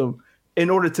system in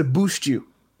order to boost you.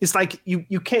 It's like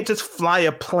you can't just fly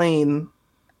a plane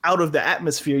out of the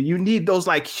atmosphere. You need those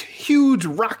like huge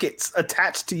rockets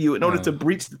attached to you in order to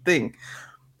breach the thing.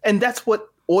 And that's what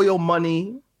oil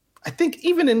money, I think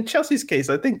even in Chelsea's case,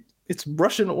 I think it's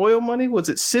Russian oil money. Was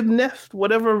it Sibneft?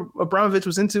 Whatever Abramovich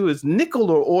was into, is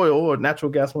nickel or oil or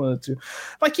natural gas, one of the two.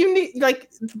 Like, you need,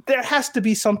 like, there has to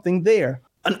be something there.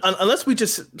 Unless we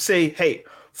just say, hey,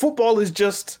 football is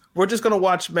just, we're just going to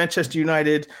watch Manchester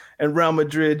United and Real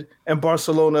Madrid and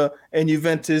Barcelona and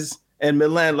Juventus and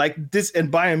Milan, like this,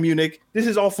 and Bayern Munich. This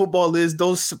is all football is.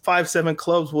 Those 5-7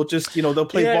 clubs will just, they'll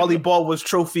play volleyball with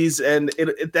trophies, and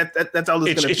that's all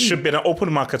it's going to be. It should be an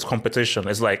open market competition.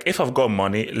 It's like, if I've got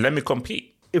money, let me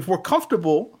compete. If we're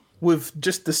comfortable with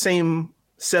just the same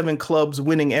 7 clubs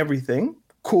winning everything,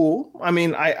 cool. I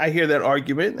mean, I hear that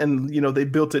argument, and they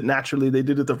built it naturally. They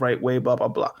did it the right way, blah, blah,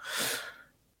 blah.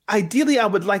 Ideally, I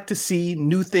would like to see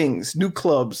new things, new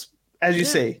clubs, as you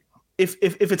say. If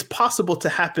it's possible to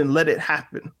happen, let it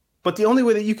happen. But the only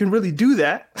way that you can really do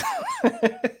that,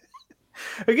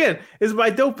 again, is by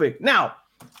doping. Now,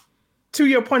 to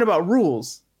your point about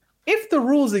rules, if the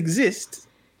rules exist,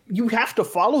 you have to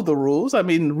follow the rules. I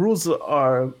mean, rules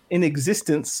are in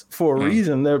existence for a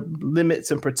reason. There are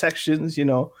limits and protections,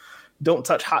 don't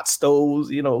touch hot stoves,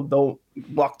 don't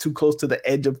walk too close to the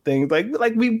edge of things.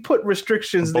 Like we put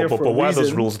restrictions there for a reason. But why are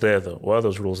those rules there, though? Why are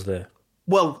those rules there?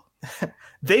 Well,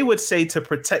 they would say to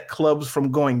protect clubs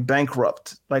from going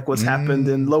bankrupt, like what's happened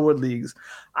in lower leagues.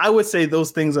 I would say those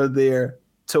things are there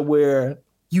to where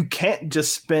you can't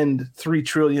just spend $3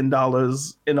 trillion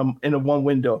in a one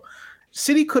window.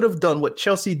 City could have done what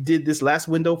Chelsea did this last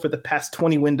window for the past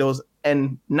 20 windows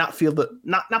and not feel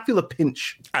a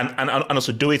pinch. And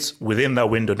also do it within that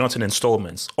window, not in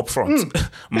installments, upfront,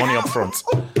 money upfront,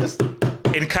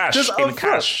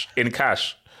 in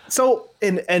cash. So,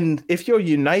 and if you're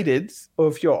United or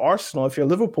if you're Arsenal, if you're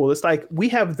Liverpool, it's like we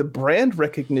have the brand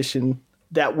recognition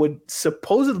that would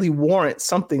supposedly warrant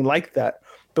something like that,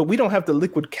 but we don't have the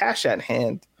liquid cash at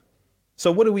hand.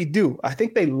 So what do? I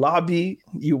think they lobby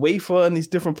UEFA and these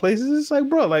different places. It's like,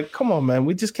 bro, like, come on, man.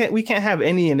 We can't have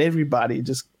any and everybody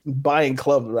just buying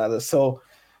clubs, rather. So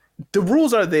the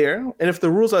rules are there. And if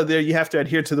the rules are there, you have to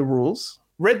adhere to the rules.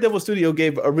 Red Devil Studio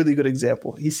gave a really good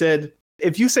example. He said,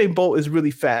 if Usain Bolt is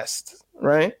really fast,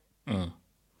 right?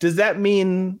 Does that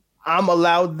mean I'm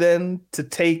allowed then to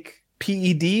take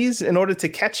PEDs in order to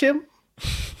catch him?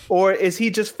 Or is he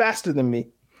just faster than me?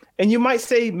 And you might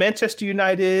say Manchester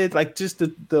United, like just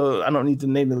the I don't need to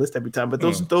name the list every time, but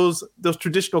those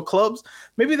traditional clubs,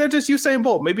 maybe they're just Usain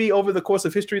Bolt. Maybe over the course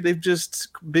of history, they've just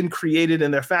been created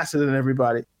and they're faster than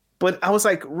everybody. But I was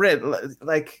like, Red,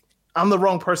 like I'm the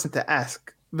wrong person to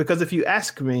ask, because if you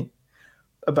ask me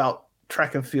about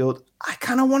track and field, I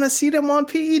kind of want to see them on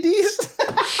PEDs.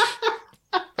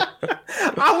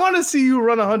 I want to see you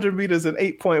run 100 meters in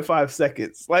 8.5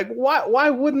 seconds. Like, why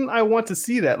wouldn't I want to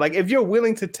see that? Like, if you're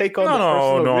willing to take on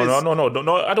No,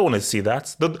 I don't want to see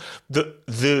that.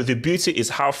 The beauty is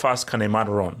how fast can a man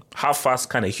run? How fast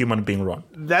can a human being run?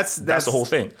 That's the whole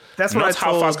thing. That's what Not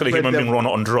how fast can a human being run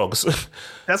on drugs.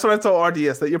 That's what I told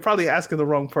RDS, that you're probably asking the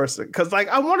wrong person. Because, like,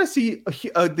 I want to see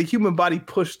the human body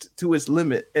pushed to its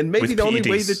limit. And maybe the only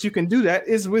way that you can do that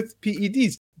is with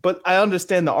PEDs. But I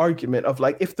understand the argument of,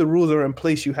 like, if the rules are in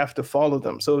place, you have to follow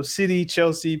them. So City,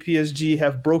 Chelsea, PSG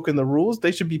have broken the rules.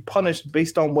 They should be punished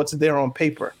based on what's there on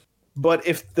paper. But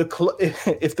if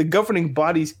the governing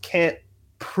bodies can't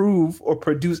prove or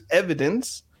produce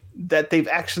evidence that they've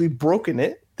actually broken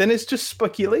it, then it's just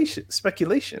speculation.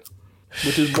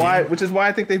 Which is why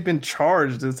I think they've been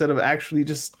charged instead of actually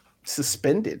just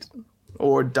suspended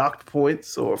or docked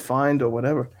points or fined or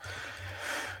whatever.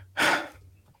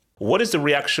 What is the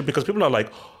reaction? Because people are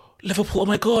like, Liverpool, oh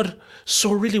my God,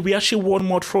 so really, we actually won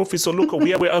more trophies. So look,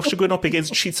 we're actually going up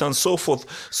against cheats and so forth.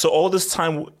 So all this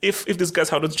time, if these guys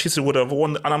hadn't cheated, we would have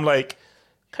won. And I'm like,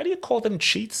 can you call them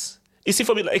cheats? You see,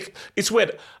 for me, like, it's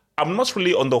weird. I'm not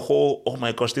really on the whole, oh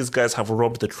my gosh, these guys have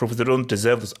robbed the trophies. They don't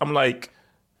deserve this. I'm like,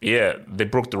 yeah, they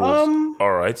broke the rules.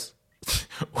 All right.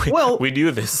 we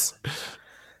knew this.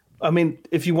 I mean,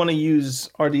 if you want to use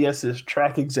RDS's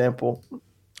track example.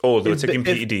 Oh, they were taking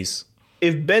PEDs.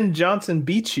 If Ben Johnson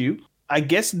beat you, I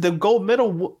guess the gold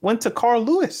medal went to Carl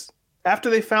Lewis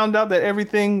after they found out that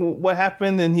what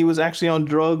happened and he was actually on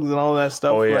drugs and all that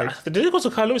stuff. Oh, yeah. Like, did it go to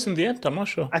Carl Lewis in the end? I'm not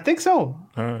sure. I think so.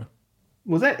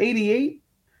 Was that 88?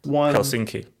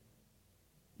 Helsinki.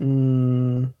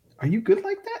 Are you good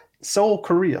like that? Seoul,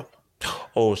 Korea.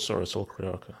 Oh, sorry. Seoul,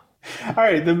 Korea. Okay. All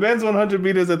right, the men's 100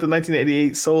 meters at the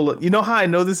 1988 Seoul. You know how I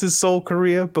know this is Seoul,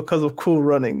 Korea? Because of Cool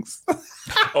Runnings.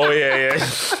 Oh, yeah.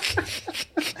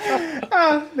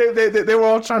 They were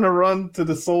all trying to run to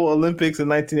the Seoul Olympics in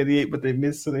 1988, but they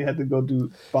missed, so they had to go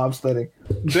do bobsledding.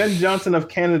 Ben Johnson of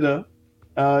Canada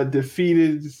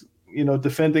defeated,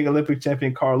 defending Olympic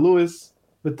champion Carl Lewis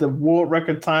with the world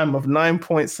record time of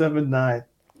 9.79.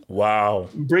 Wow.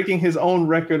 Breaking his own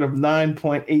record of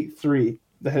 9.83.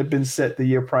 That had been set the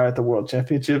year prior at the World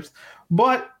Championships,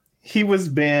 but he was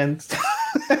banned.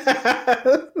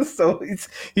 So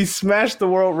he smashed the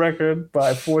world record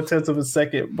by 0.4 of a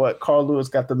second, but Carl Lewis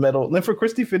got the medal. Linford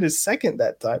Christie finished second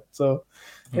that time. So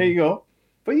there you go.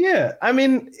 But yeah, I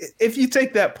mean, if you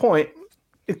take that point,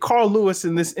 if Carl Lewis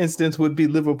in this instance would be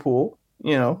Liverpool,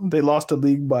 they lost a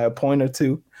league by a point or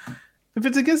two. If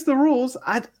it's against the rules,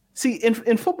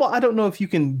 in football, I don't know if you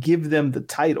can give them the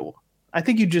title. I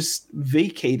think you just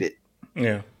vacate it.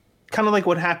 Yeah. Kind of like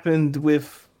what happened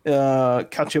with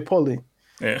Calciopoli.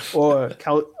 Yeah. Or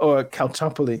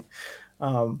Calciopoli,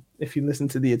 if you listen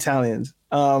to the Italians.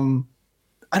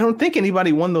 I don't think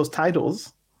anybody won those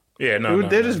titles. Yeah,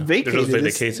 they're just vacated. They're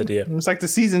just vacated, yeah. It's like the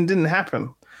season didn't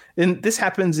happen. And this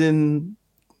happens in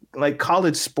like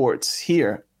college sports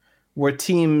here, where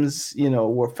teams,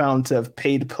 were found to have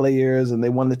paid players and they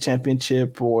won the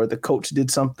championship, or the coach did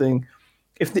something.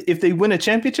 If they win a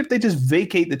championship, they just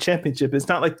vacate the championship. It's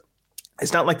not like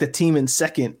the team in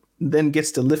second then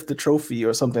gets to lift the trophy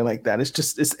or something like that. It's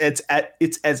just it's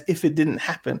as if it didn't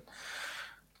happen.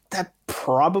 That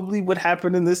probably would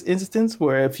happen in this instance,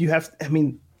 where if you have,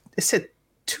 it said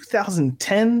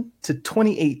 2010 to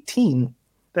 2018.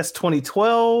 That's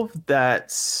 2012.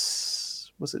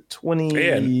 Was it 20?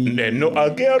 Yeah, no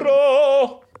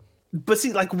Aguero. But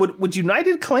see, like, would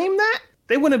United claim that?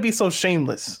 They wouldn't be so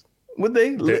shameless, would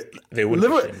they? They would be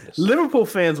shameless. Liverpool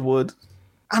fans would.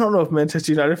 I don't know if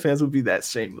Manchester United fans would be that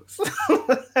shameless.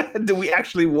 Did we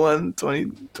actually won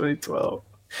 2012?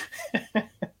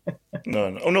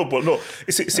 No, but no.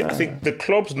 See, I think the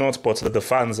club's not, but the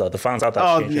fans are. The fans are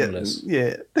that shameless.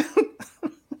 Yeah.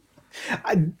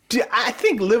 I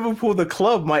think Liverpool, the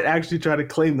club, might actually try to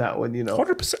claim that one.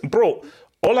 100%, bro.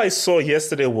 All I saw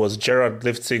yesterday was Gerrard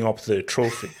lifting up the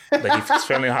trophy. Like his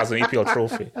family has an EPL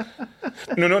trophy.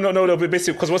 No.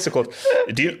 Basically, because what's it called?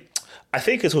 I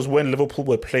think it was when Liverpool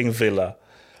were playing Villa.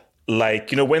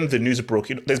 Like, when the news broke,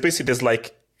 there's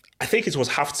like, I think it was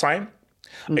halftime.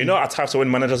 Mm-hmm. At halftime when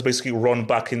managers basically run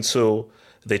back into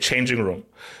the changing room.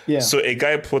 Yeah. So a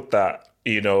guy put that,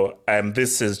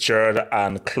 this is Gerrard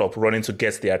and Klopp running to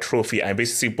get their trophy, and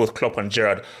basically both Klopp and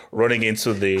Gerrard running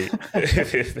into the,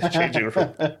 the changing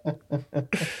room.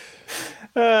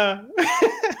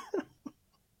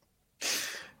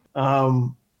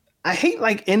 I hate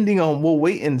like ending on "we'll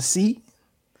wait and see,"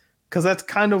 because that's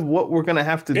kind of what we're gonna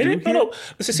have to do. No.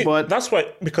 But that's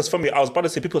why, because for me, I was about to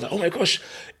say, people are like, "Oh my gosh,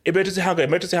 emergency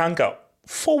hangout."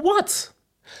 For what?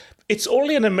 It's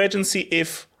only an emergency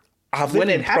if. Have they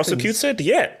been prosecuted?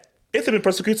 Yeah. If they've been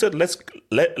prosecuted, let's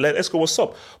go what's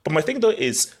up. But my thing though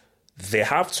is they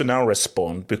have to now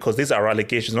respond because these are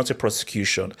allegations, not a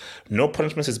prosecution. No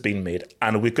punishment is being made,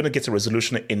 and we're going to get a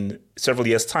resolution in several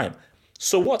years' time.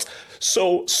 So what?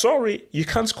 So sorry, you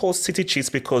can't call City cheats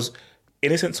because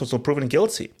innocent was not proven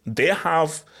guilty. They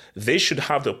should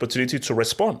have the opportunity to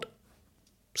respond.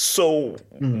 So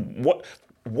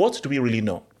what do we really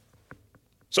know?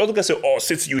 So other guys say, "Oh,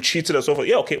 City, you cheated," and so forth.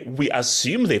 Yeah, okay, we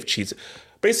assume they've cheated.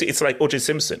 Basically, it's like O.J.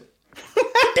 Simpson. He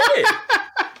did it.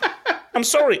 I'm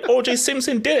sorry, O.J.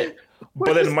 Simpson did it.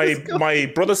 But then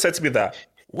my brother said to me that,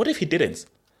 "What if he didn't?"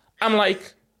 I'm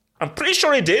like, I'm pretty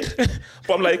sure he did.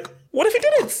 But I'm like, what if he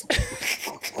didn't?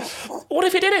 What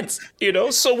if he didn't?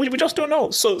 So we just don't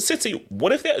know. So City,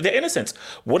 what if they're innocent?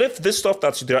 What if this stuff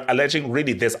that they're alleging,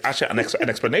 really, there's actually an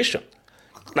explanation?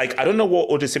 Like, I don't know what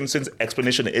O.J. Simpson's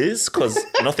explanation is because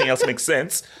nothing else makes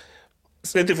sense.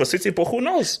 Same thing for City, but who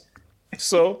knows?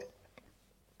 So.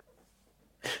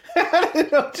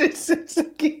 O.J.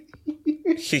 Simpson.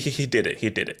 He did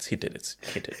it. So.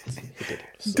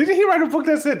 Didn't he write a book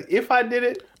that said, "If I did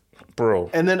it"? Bro.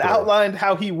 And then outlined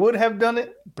how he would have done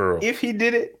it? Bro. If he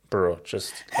did it? Bro, he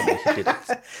did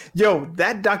it. Yo,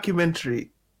 that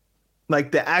documentary,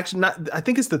 like the action, I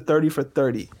think it's the 30 for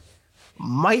 30.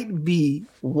 Might be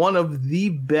one of the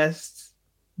best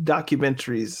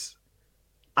documentaries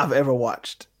I've ever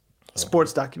watched.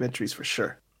 Sports documentaries for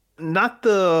sure. Not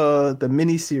the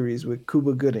mini series with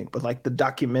Cuba Gooding, but like the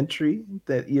documentary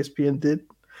that ESPN did.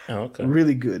 Oh, okay.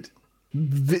 Really good.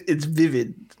 It's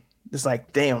vivid. It's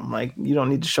like, damn, like you don't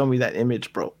need to show me that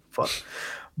image, bro. Fuck.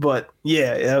 But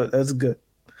yeah, that's good.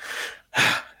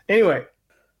 Anyway,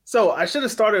 so I should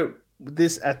have started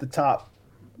this at the top,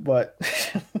 but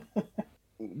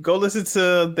go listen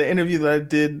to the interview that I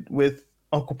did with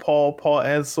Uncle Paul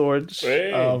Ansorge.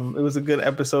 Hey. It was a good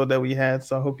episode that we had,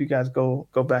 so I hope you guys go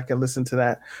back and listen to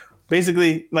that.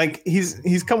 Basically, like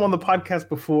he's come on the podcast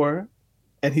before,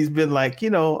 and he's been like,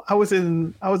 I was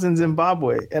in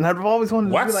Zimbabwe, and I've always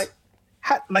wanted to be like,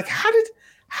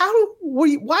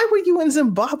 why were you in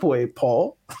Zimbabwe,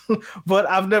 Paul? But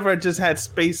I've never just had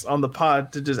space on the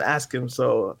pod to just ask him,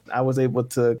 so I was able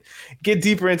to get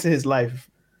deeper into his life.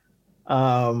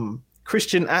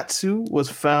 Christian Atsu was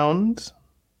found.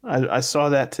 I saw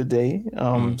that today.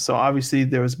 So obviously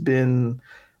there's been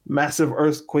massive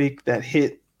earthquake that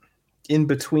hit in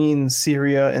between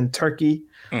Syria and Turkey.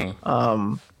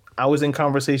 I was in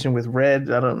conversation with Red.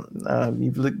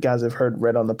 You guys have heard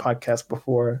Red on the podcast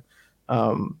before.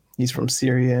 He's from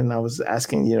Syria, and I was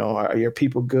asking, are your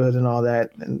people good and all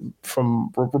that? And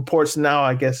from reports now,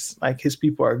 I guess like his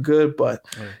people are good, but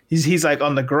he's like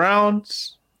on the ground.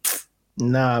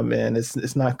 Nah, man,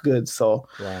 it's not good. So,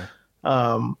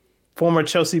 former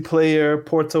Chelsea player,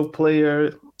 Porto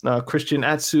player, Christian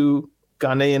Atsu,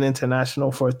 Ghanaian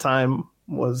international for a time,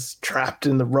 was trapped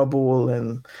in the rubble,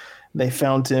 and they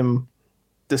found him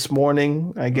this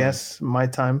morning, I guess, my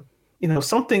time.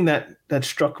 Something that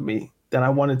struck me that I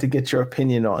wanted to get your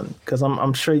opinion on, because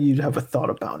I'm sure you'd have a thought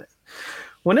about it.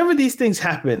 Whenever these things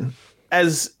happen,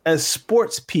 as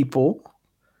sports people,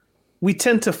 we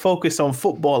tend to focus on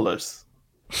footballers.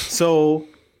 So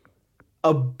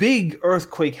a big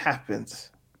earthquake happens,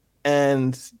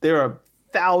 and there are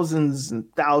thousands and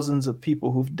thousands of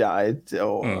people who've died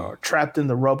or are trapped in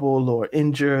the rubble or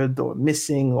injured or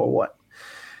missing or what.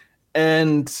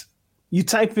 And you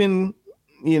type in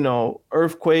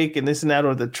earthquake and this and that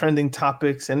are the trending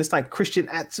topics, and it's like Christian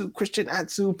Atsu,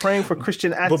 praying for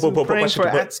Christian Atsu, praying for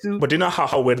Atsu. But do you know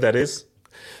how weird that is?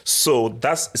 So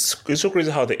it's so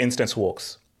crazy how the internet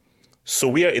works. So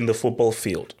we are in the football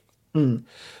field.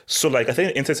 So like I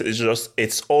think the internet is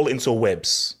it's all into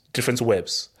webs, different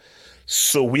webs.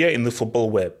 So we are in the football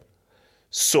web.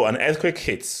 So an earthquake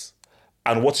hits,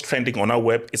 and what's trending on our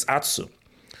web is Atsu.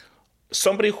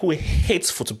 Somebody who hates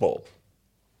football,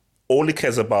 only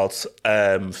cares about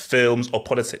films or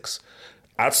politics,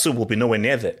 Atsu will be nowhere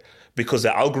near there, because the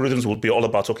algorithms will be all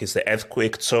about, okay, it's the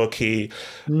earthquake, Turkey,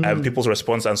 and people's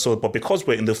response and so on. But because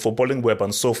we're in the footballing web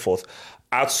and so forth,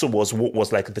 Atsu was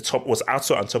like the top, was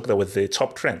Atsu and Turkey that were the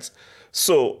top trends.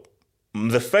 So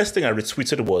the first thing I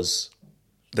retweeted was,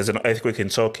 there's an earthquake in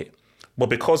Turkey. But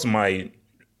because my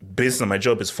business, my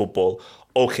job is football,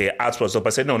 okay, Atsu was up.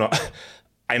 I said, no,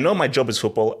 I know my job is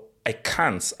football. I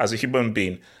can't, as a human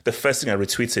being, the first thing I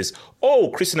retweet is,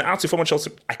 oh, Christian Atsu, former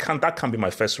Chelsea. That can't be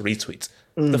my first retweet.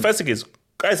 The first thing is,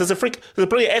 guys, there's a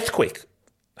bloody earthquake.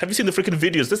 Have you seen the freaking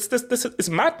videos? This is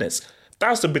madness. That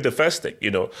has to be the first thing,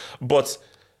 But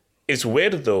it's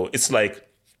weird though. It's like,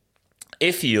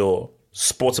 if you're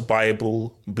Sports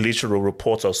Bible, Bleacher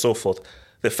Report, or so forth,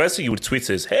 the first thing you would tweet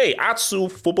is, hey, Atsu,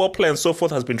 football player and so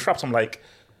forth, has been trapped. I'm like,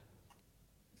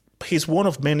 he's one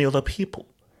of many other people.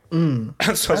 And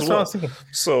so That's what I was thinking.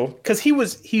 So because he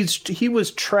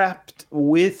was trapped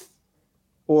with,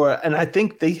 and I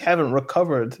think they haven't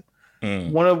recovered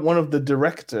one of the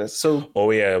directors. So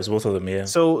it was both of them. Yeah.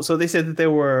 So they said that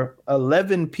there were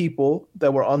 11 people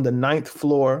that were on the 9th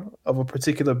floor of a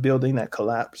particular building that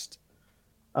collapsed.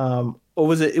 Or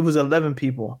was it? It was 11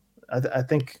 people. I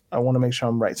think I want to make sure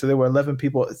I'm right. So there were 11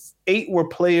 people. 8 were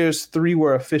players. 3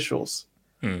 were officials.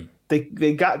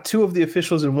 They got 2 of the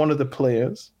officials and 1 of the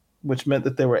players, which meant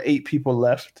that there were 8 people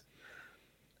left,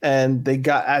 and they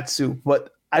got Atsu.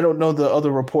 But I don't know the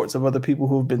other reports of other people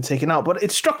who have been taken out. But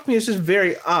it struck me as just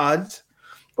very odd,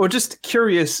 or just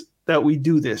curious that we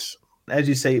do this. As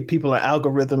you say, people are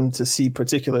algorithmed to see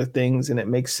particular things, and it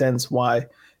makes sense why,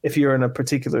 if you're in a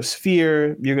particular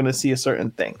sphere, you're going to see a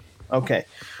certain thing. Okay.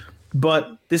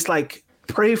 But this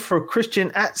pray for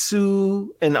Christian Atsu,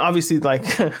 and obviously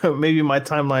maybe my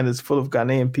timeline is full of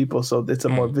Ghanaian people, so it's a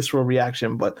more visceral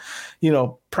reaction, but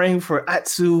praying for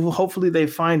Atsu, hopefully they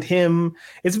find him.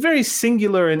 It's very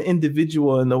singular and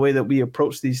individual in the way that we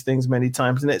approach these things many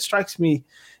times, and it strikes me.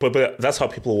 But that's how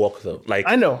people walk though.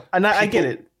 I know, and I get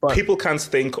it, but people can't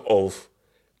think of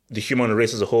the human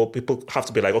race as a whole. People have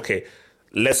to be like, okay,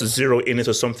 let's zero in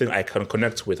into something I can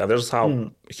connect with, and that's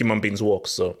how human beings work.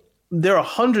 So there are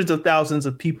hundreds of thousands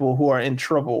of people who are in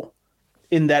trouble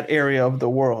in that area of the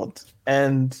world.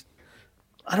 And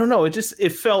I don't know, it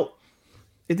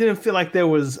didn't feel like there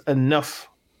was enough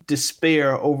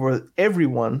despair over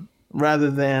everyone, rather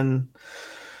than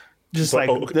just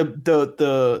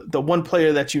the one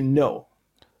player that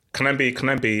Can I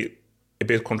be a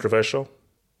bit controversial?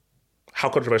 How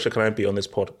controversial can I be on this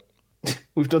pod?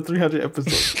 We've done 300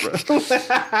 episodes, bro.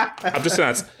 I'm just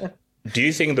saying, do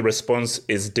you think the response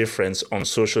is different on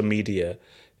social media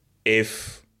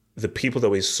if the people that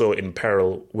we saw in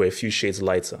peril were a few shades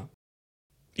lighter?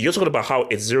 You're talking about how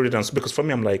it's zeroed down. Because for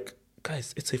me, I'm like,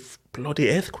 guys, it's a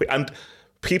bloody earthquake. And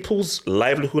people's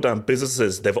livelihood and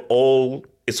businesses,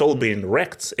 it's all been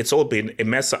wrecked. It's all been a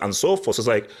mess and so forth. So it's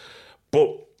like,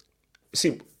 but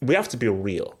see, we have to be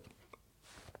real.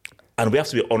 And we have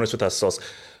to be honest with ourselves.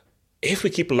 If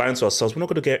we keep lying to ourselves, we're not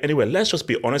going to get anywhere. Let's just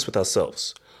be honest with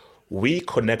ourselves. We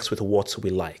connect with what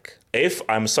we like. If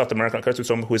I'm South American, I connect with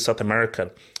someone who is South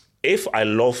American. If I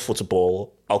love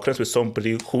football, I'll connect with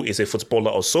somebody who is a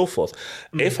footballer or so forth.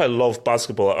 If I love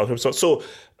basketball, I'll connect with so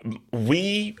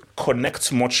we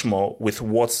connect much more with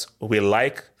what we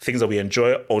like, things that we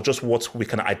enjoy, or just what we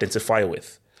can identify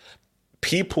with.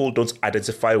 People don't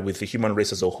identify with the human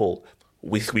race as a whole.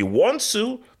 We want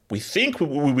to, we think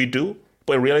we do,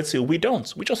 but in reality, we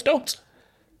don't. We just don't.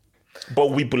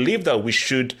 But we believe that we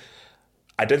should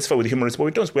identify with the human race, but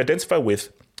we don't. We identify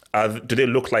with, do they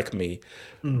look like me?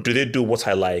 Do they do what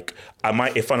I like? Am I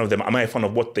a fan of them? Am I a fan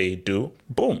of what they do?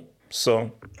 Boom.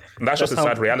 So that's just a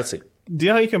sad reality. Do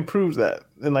you know how you can prove that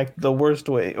in the worst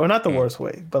way? Or not the worst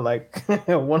way, but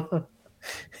one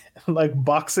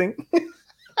boxing?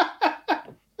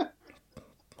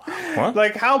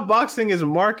 What? How boxing is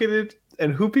marketed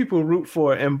and who people root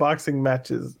for in boxing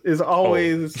matches is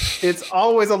always it's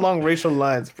always along racial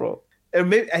lines, bro.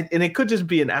 And it could just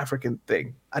be an African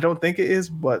thing. I don't think it is,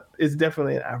 but it's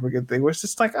definitely an African thing where it's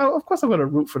just oh, of course I'm going to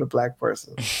root for the black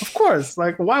person. Of course.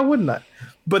 Why wouldn't I?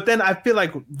 But then I feel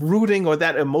like rooting or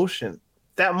that emotion,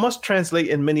 that must translate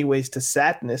in many ways to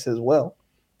sadness as well.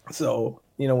 So,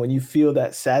 when you feel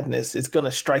that sadness, it's going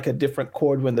to strike a different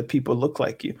chord when the people look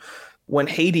like you. When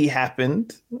Haiti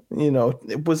happened,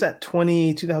 it was that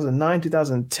 2009,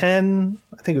 2010.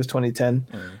 I think it was 2010.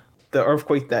 The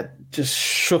earthquake that just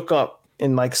shook up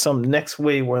in like some next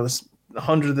wave where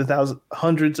hundreds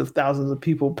of thousands of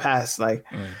people passed,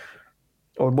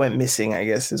 or went missing, I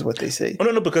guess is what they say. Oh,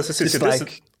 no, because this is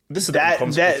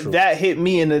that hit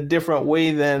me in a different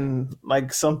way than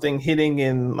like something hitting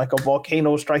in like a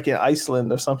volcano striking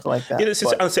Iceland or something like that.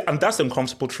 And that's the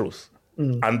uncomfortable truth.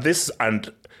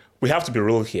 And we have to be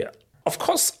real here. Of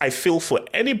course, I feel for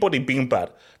anybody being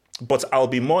bad, but I'll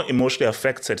be more emotionally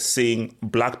affected seeing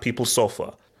Black people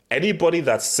suffer. Anybody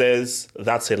that says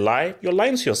that's a lie, you're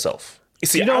lying to yourself. You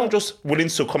see, I'm just willing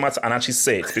to come out and actually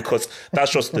say it because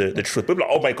that's just the truth. People are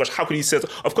like, oh my gosh, how can you say it?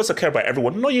 Of course I care about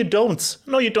everyone. No, you don't.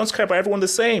 No, you don't care about everyone the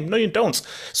same. No, you don't.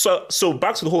 So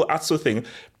back to the whole Atsu thing.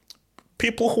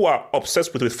 People who are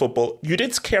obsessed with football, you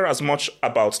didn't care as much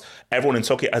about everyone in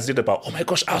Turkey as you did about, oh my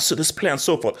gosh, Atsu, this player and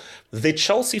so forth. The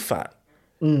Chelsea fan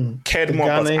cared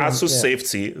more about Atsu's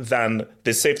safety than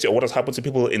the safety of what has happened to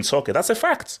people in Turkey. That's a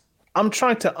fact. I'm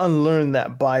trying to unlearn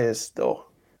that bias, though.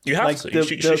 You have to. You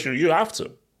have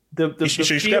to. You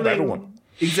should care about everyone.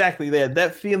 Exactly.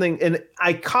 That feeling, and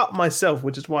I caught myself,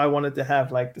 which is why I wanted to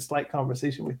have like the slight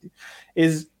conversation with you,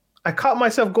 is I caught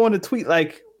myself going to tweet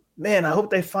like, man, I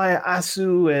hope they fire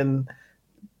Asu, and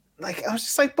like I was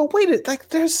just like, but wait, like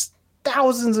there's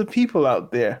thousands of people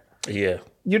out there. Yeah.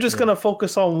 You're just gonna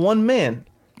focus on one man.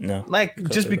 No. Like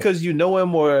just because you know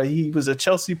him or he was a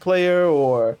Chelsea player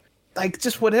or like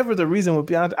just whatever the reason would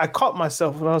be. I caught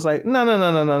myself and I was like, no.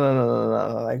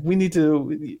 Like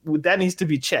that needs to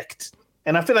be checked.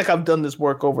 And I feel like I've done this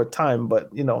work over time, but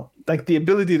like the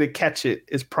ability to catch it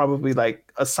is probably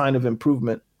like a sign of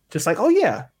improvement. Just like, oh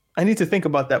yeah, I need to think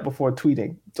about that before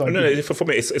tweeting. So no, for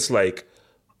me, it's like,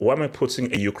 why am I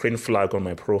putting a Ukraine flag on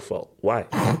my profile? Why?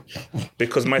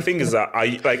 Because my thing is that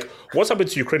what's happened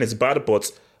to Ukraine is bad, but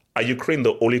are Ukraine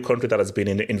the only country that has been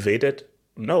invaded?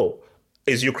 No.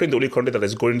 Is Ukraine the only country that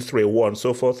is going through a war and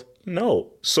so forth? No.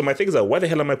 So my thing is that why the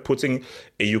hell am I putting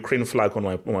a Ukraine flag on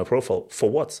my profile? For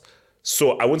what?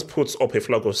 So I won't put up a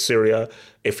flag of Syria,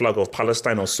 a flag of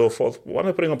Palestine or so forth. Why am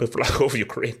I putting up a flag of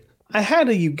Ukraine? I had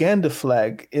a Uganda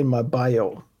flag in my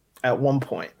bio at one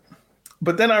point.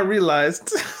 But then I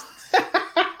realized,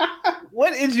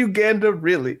 what is Uganda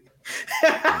really?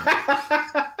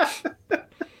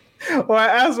 Or I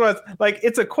asked myself, like,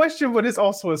 it's a question, but it's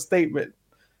also a statement.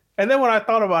 And then when I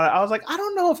thought about it, I was like, I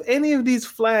don't know if any of these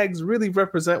flags really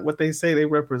represent what they say they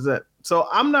represent. So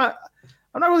I'm not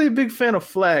really a big fan of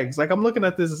flags. Like I'm looking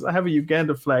at this, I have a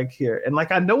Uganda flag here, and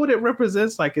like I know what it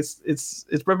represents. Like it's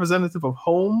representative of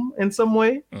home in some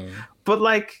way, but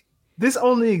like this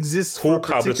only exists for a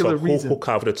particular reason. Who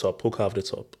carved it up?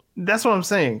 That's what I'm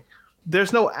saying.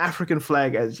 There's no African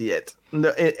flag as yet,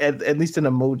 at least an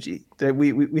emoji.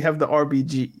 We have the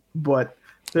RBG, but.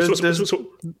 There's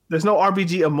no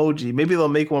RBG emoji. Maybe they'll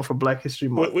make one for Black History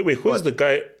Month. Wait. Who's the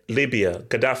guy? Libya,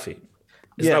 Gaddafi.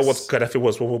 Is that what Gaddafi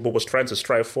was trying to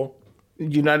strive for?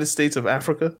 United States of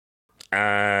Africa.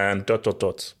 And ...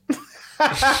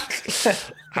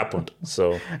 happened.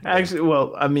 So actually,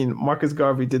 well, I mean, Marcus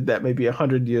Garvey did that maybe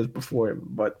 100 years before him.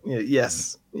 But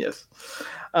yes.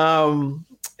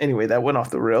 Anyway, that went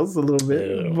off the rails a little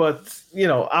bit. Yeah. But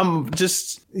I'm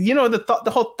just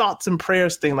the whole thoughts and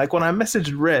prayers thing. Like when I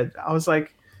messaged Red, I was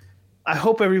like, I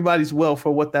hope everybody's well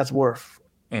for what that's worth.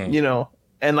 And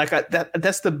like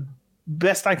that's the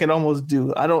best I can almost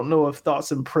do. I don't know if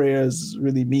thoughts and prayers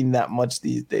really mean that much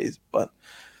these days, but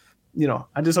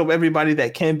I just hope everybody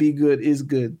that can be good is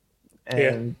good.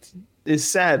 And it's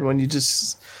sad when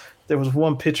there was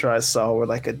one picture I saw where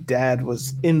like a dad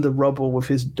was in the rubble with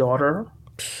his daughter,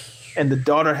 and the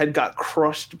daughter had got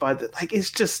crushed by it's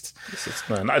just.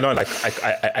 I know, like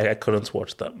I couldn't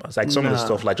watch that. It's like some of the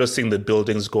stuff, like just seeing the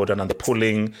buildings go down and the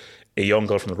pulling a young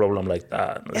girl from the rubble. I'm like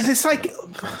that, and it's like,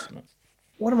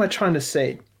 what am I trying to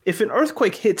say? If an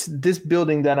earthquake hits this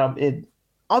building that I'm in,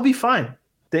 I'll be fine.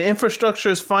 The infrastructure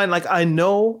is fine. Like I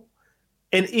know.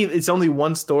 And it's only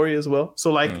one story as well.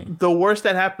 So like the worst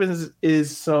that happens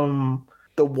is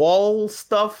the wall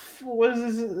stuff. What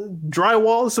is this?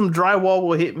 Drywall. Some drywall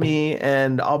will hit me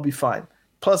and I'll be fine.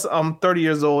 Plus I'm 30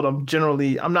 years old. I'm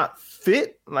not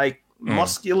fit, like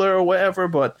muscular or whatever,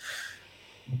 but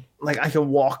like I can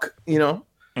walk,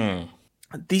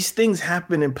 These things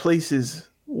happen in places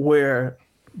where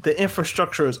the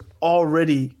infrastructure is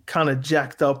already kind of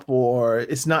jacked up or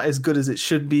it's not as good as it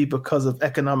should be because of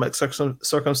economic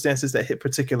circumstances that hit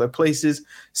particular places.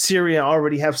 Syria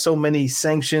already have so many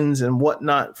sanctions and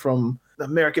whatnot from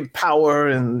American power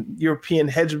and European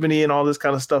hegemony and all this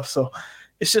kind of stuff. So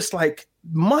it's just like,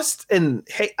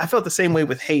 I felt the same way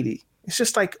with Haiti. It's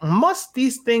just like, must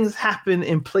these things happen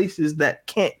in places that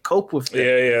can't cope with it?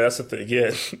 Yeah, that's the thing. Yeah,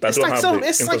 that don't have the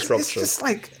infrastructure. It's just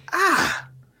like,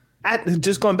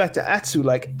 just going back to Atsu,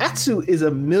 like Atsu is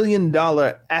 $1 million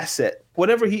asset.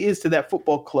 Whatever he is to that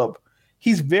football club,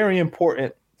 he's very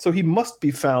important. So he must be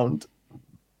found.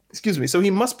 So he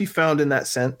must be found in that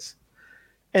sense.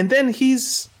 And then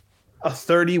he's a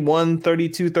 31,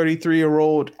 32,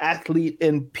 33-year-old athlete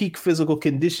in peak physical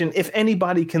condition. If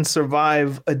anybody can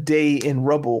survive a day in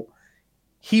rubble,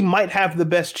 he might have the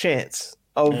best chance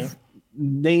of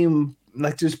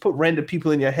just put random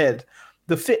people in your head.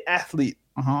 The fit athlete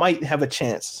might have a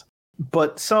chance,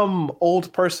 but some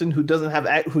old person who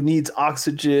needs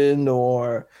oxygen,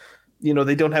 or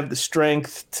they don't have the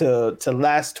strength to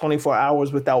last 24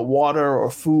 hours without water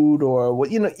or food or what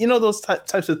those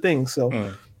types of things.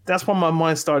 So that's when my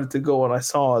mind started to go when I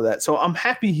saw that. So I'm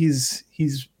happy he's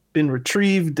been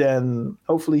retrieved and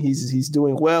hopefully he's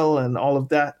doing well and all of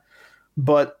that.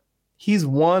 But he's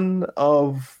one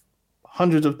of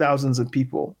hundreds of thousands of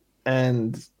people,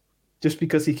 and just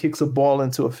because he kicks a ball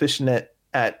into a fishnet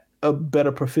at a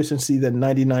better proficiency than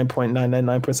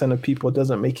 99.999% of people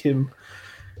doesn't make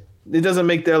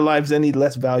their lives any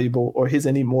less valuable or his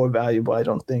any more valuable, I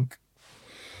don't think.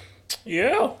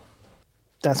 Yeah.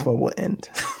 That's where we'll end.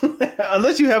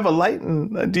 Unless you have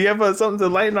do you have something to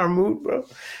lighten our mood, bro?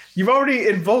 You've already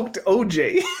invoked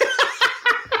OJ.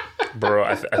 Bro,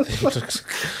 I think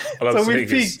so we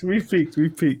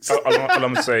peaked. All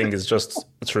I'm saying is just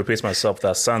to repeat myself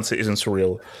that Santa isn't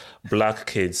real. Black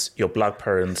kids, your black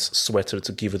parents sweated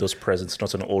to give you those presents,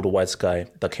 not an old white guy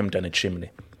that came down a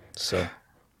chimney. So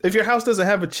if your house doesn't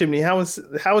have a chimney, how is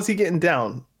he getting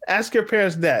down? Ask your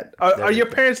parents that. Are your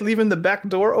parents leaving the back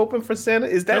door open for Santa?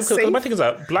 Is that safe? My thing is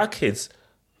that black kids,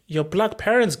 your black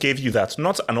parents gave you that,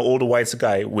 not an old white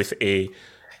guy with a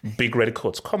big red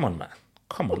coat. Come on, man.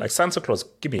 Come on. Like Santa Claus,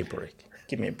 give me a break.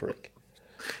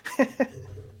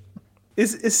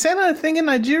 Is Santa a thing in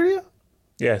Nigeria?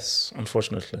 Yes,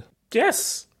 unfortunately.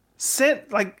 Yes.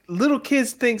 Like little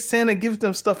kids think Santa gives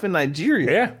them stuff in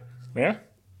Nigeria. Yeah.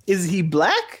 Is he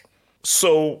black?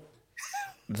 So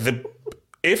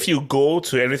if you go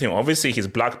to anything, obviously he's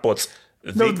black, but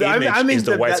the image is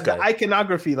the white guy. The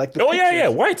iconography, like the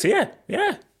white,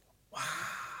 yeah. Wow.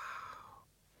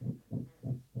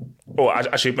 Oh,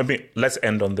 actually, maybe let's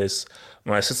end on this.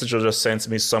 My sister just sent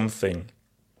me something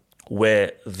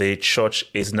where the church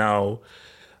is now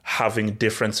having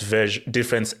different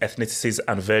ethnicities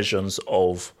and versions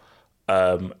of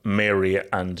Mary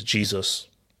and Jesus.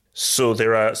 So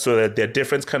there are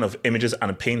different kind of images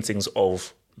and paintings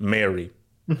of Mary,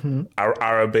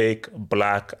 Arabic,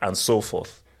 black, and so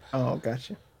forth. Oh,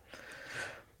 gotcha.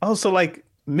 Oh, so like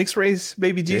mixed race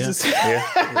baby Jesus. Yeah.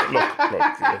 Look.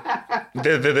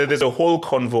 Yeah. There's a whole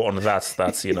convo on that.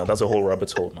 That's a whole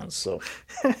rabbit hole, man. So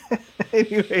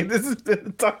anyway, this has been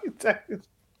the Talking Tactics.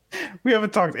 We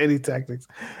haven't talked any tactics.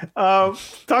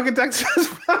 Talking Tactics.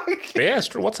 Yeah, it's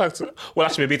true. What tactics? Well,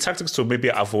 actually, maybe tactics to maybe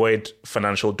avoid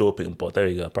financial doping. But there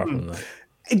you go. Apart from that.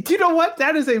 Do you know what?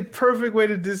 That is a perfect way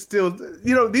to distill.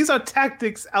 These are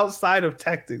tactics outside of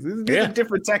tactics. These are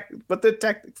different tactics, but they're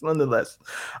tactics nonetheless.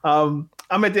 I'm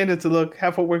at Daniel to look.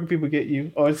 Half where can people get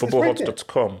you? Or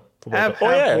footballhot.com.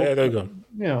 There you go.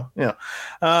 Yeah.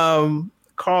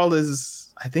 Carl is,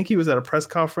 I think he was at a press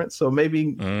conference, so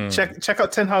maybe check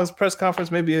out Ten Hag's press conference.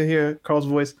 Maybe you'll hear Carl's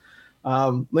voice.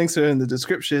 Links are in the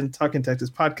description. Talking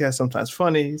Tactics podcast, sometimes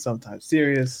funny, sometimes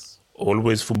serious.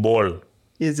 Always football.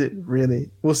 Is it really?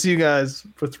 We'll see you guys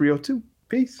for 302.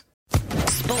 Peace.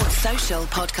 Sports Social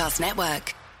Podcast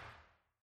Network.